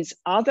to these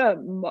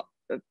other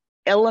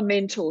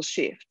elemental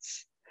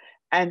shifts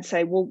and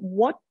say, well,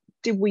 what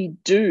did we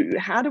do?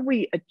 How do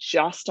we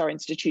adjust our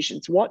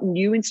institutions? What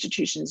new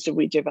institutions did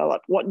we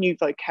develop? What new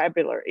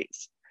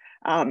vocabularies?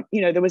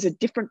 There was a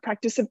different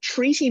practice of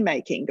treaty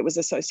making that was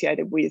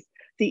associated with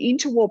the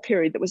interwar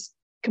period that was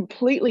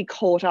completely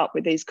caught up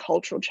with these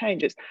cultural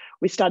changes.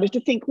 We started to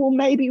think, well,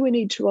 maybe we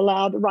need to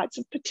allow the rights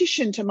of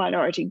petition to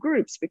minority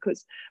groups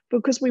because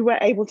we were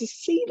able to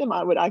see them,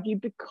 I would argue,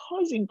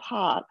 because in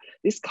part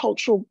these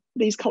cultural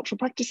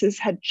practices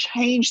had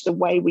changed the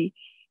way we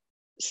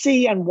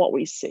see and what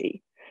we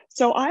see.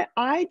 So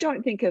I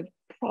don't think of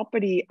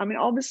property, I mean,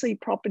 obviously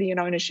property and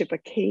ownership are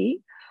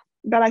key,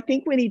 but I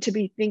think we need to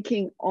be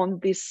thinking on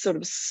this sort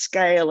of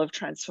scale of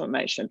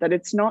transformation, that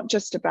it's not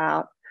just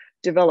about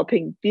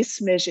developing this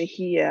measure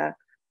here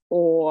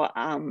or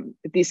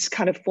this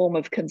kind of form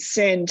of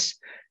consent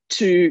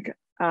to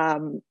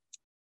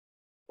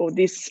or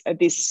this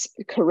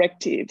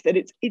corrective, that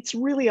it's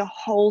really a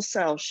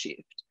wholesale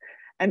shift.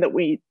 and that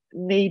we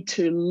need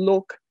to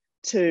look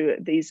to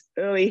these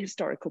early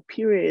historical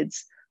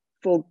periods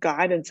for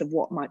guidance of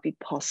what might be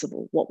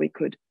possible, what we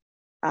could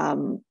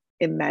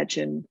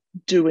imagine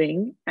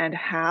doing, and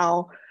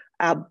how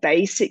our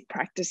basic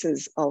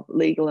practices of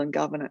legal and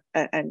governance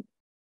and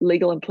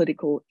legal and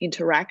political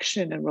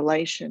interaction and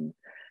relation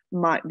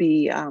might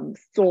be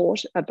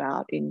thought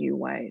about in new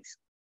ways.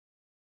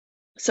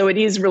 So it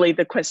is really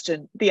the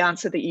question, the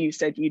answer that you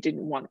said you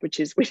didn't want, which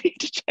is we need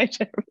to change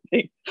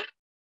everything.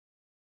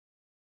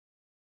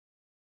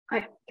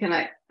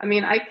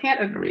 I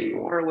can't agree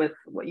more with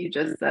what you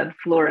just said,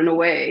 Fleur, in a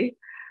way,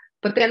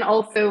 but then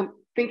also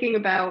thinking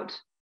about,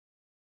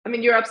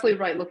 you're absolutely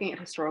right, looking at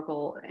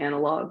historical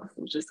analogs,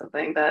 which is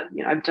something that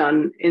I've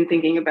done in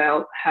thinking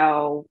about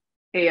how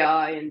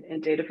AI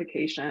and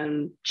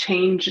datafication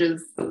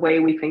changes the way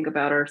we think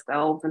about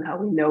ourselves and how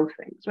we know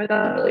things, right?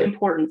 That's a really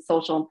important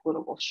social and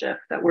political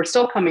shift that we're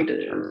still coming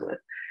to terms with.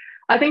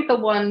 I think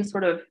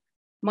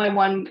my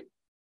one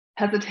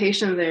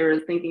hesitation there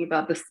is thinking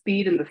about the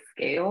speed and the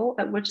scale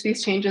at which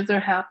these changes are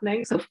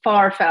happening, so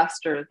far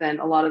faster than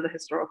a lot of the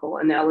historical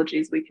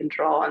analogies we can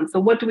draw on. So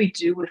what do we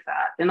do with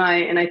that? And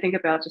I think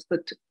about just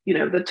the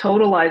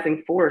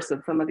totalizing force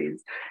of some of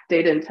these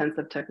data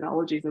intensive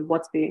technologies and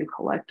what's being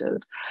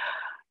collected.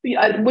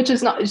 Which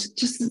is not just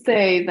to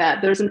say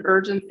that there's an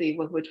urgency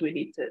with which we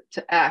need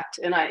to act.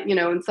 And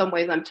in some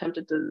ways I'm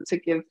tempted to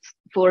give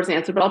Fleur's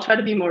answer, but I'll try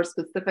to be more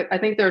specific. I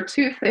think there are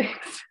two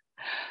things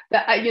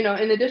that,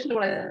 in addition to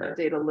what I said about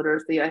data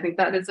literacy, I think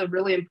that is a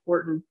really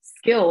important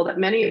skill that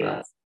many of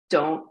us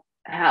don't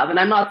have. And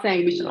I'm not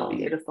saying we should all be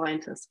data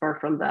scientists, far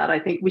from that. I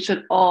think we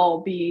should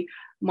all be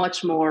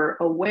much more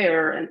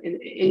aware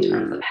in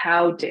terms of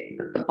how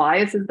data, the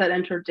biases that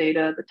enter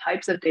data, the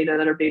types of data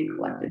that are being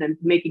collected, and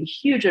making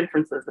huge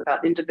inferences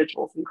about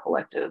individuals and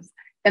collectives,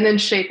 and then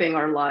shaping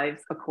our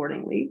lives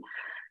accordingly.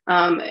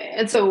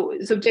 And so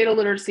data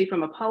literacy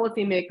from a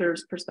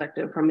policymaker's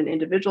perspective, from an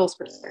individual's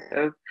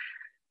perspective,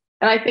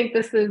 and I think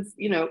this is,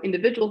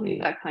 individuals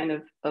need that kind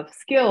of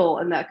skill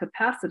and that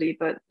capacity,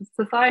 but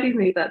societies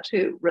need that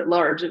too, writ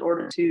large, in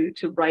order to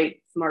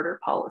write smarter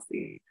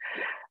policy.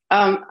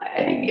 I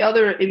think the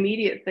other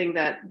immediate thing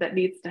that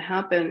needs to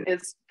happen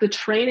is the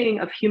training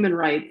of human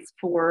rights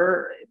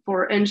for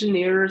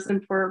engineers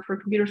and for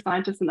computer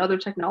scientists and other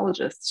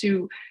technologists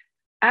to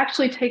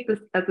actually take this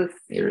as a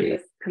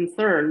serious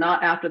concern,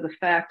 not after the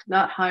fact,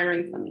 not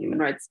hiring some human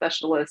rights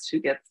specialist who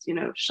gets,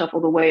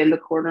 shuffled away in the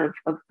corner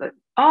of the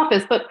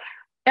office, but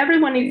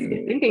everyone needs to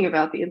be thinking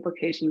about the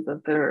implications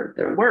of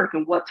their work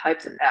and what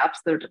types of apps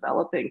they're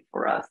developing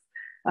for us.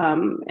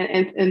 And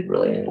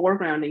really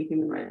foregrounding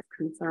human rights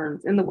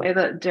concerns in the way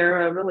that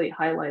Daragh really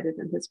highlighted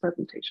in his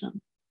presentation.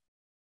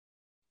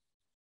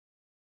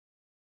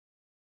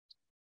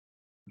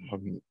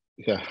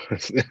 Yeah,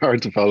 it's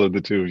hard to follow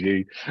the two of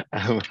you.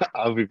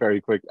 I'll be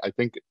very quick. I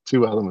think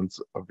two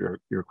elements of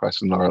your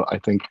question, Laurel. I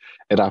think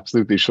it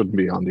absolutely shouldn't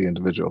be on the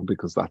individual,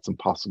 because that's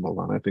impossible.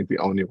 And I think the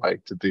only way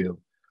to deal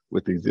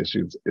with these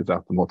issues is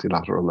at the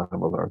multilateral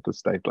level or at the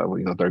state level.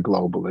 They're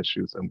global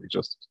issues, and we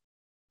just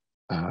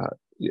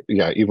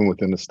even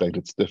within the state,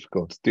 it's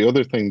difficult. The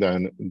other thing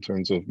then, in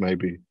terms of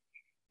maybe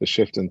the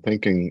shift in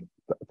thinking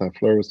that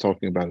Fleur was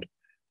talking about,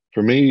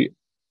 for me,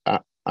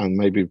 and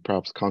maybe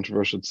perhaps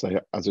controversial to say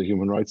as a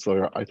human rights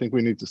lawyer, I think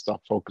we need to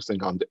stop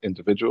focusing on the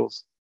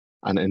individuals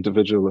and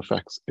individual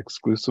effects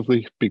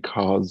exclusively,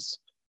 because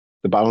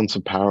the balance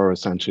of power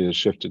essentially has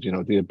shifted.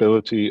 The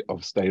ability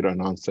of state or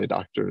non-state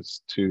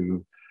actors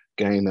to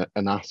gain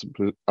an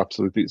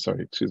absolutely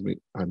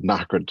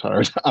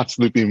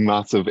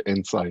massive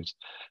insight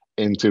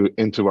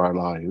into our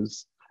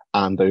lives,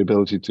 and the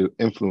ability to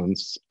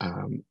influence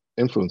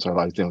our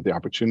lives, the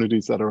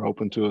opportunities that are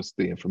open to us,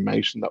 the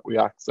information that we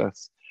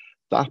access,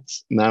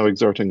 that's now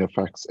exerting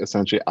effects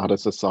essentially at a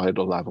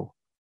societal level.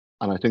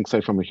 And I think,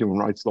 say, from a human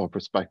rights law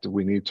perspective,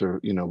 we need to,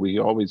 we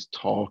always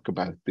talk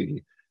about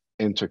the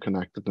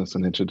interconnectedness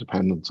and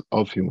interdependence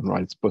of human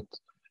rights, but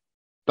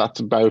that's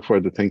about where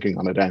the thinking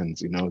on it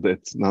ends.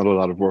 It's not a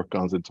lot of work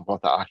goes into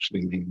what that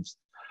actually means.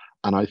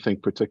 And I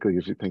think, particularly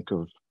if you think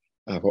of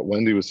what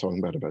Wendy was talking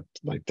about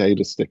like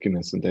data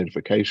stickiness and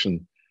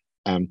datafication,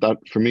 that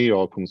for me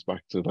all comes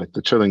back to like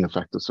the chilling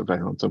effect of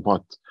surveillance and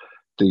what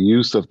the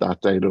use of that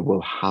data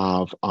will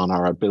have on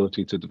our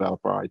ability to develop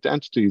our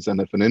identities.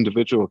 And if an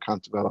individual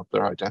can't develop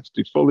their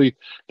identity fully,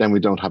 then we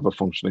don't have a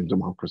functioning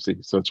democracy.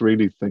 So it's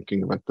really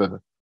thinking about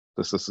the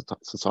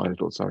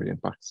societal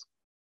impacts.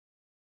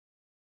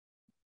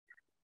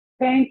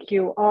 Thank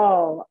you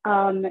all.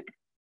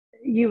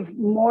 You've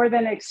more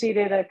than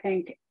exceeded, I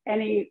think,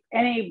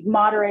 any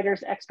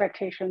moderator's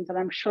expectations, and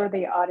I'm sure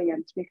the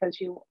audience,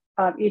 because you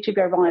each of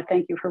you, I want to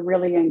thank you for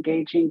really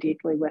engaging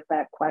deeply with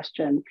that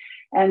question.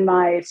 And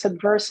my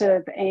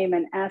subversive aim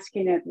in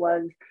asking it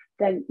was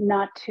than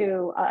not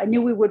to, I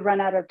knew we would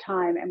run out of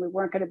time and we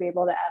weren't going to be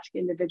able to ask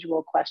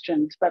individual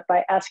questions, but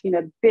by asking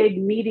a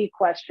big, meaty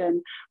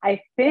question,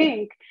 I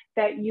think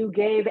that you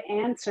gave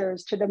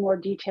answers to the more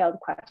detailed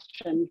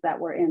questions that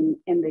were in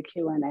the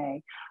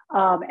Q&A.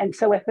 And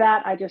so with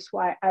that,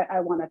 I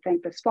want to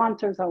thank the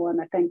sponsors, I want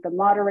to thank the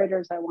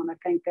moderators, I want to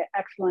thank the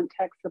excellent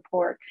tech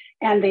support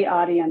and the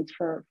audience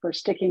for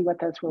sticking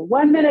with us. We're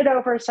 1 minute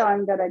over, so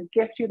I'm going to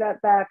gift you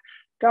that back.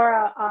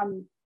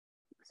 Daragh,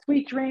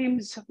 sweet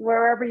dreams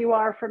wherever you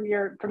are from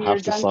your I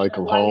have to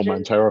cycle home.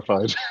 I'm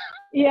terrified.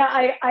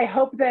 Yeah, I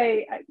hope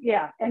they,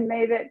 and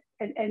may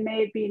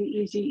it be an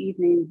easy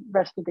evening,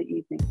 rest of the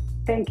evening.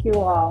 Thank you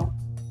all.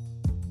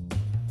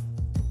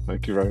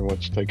 Thank you very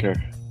much. Take care.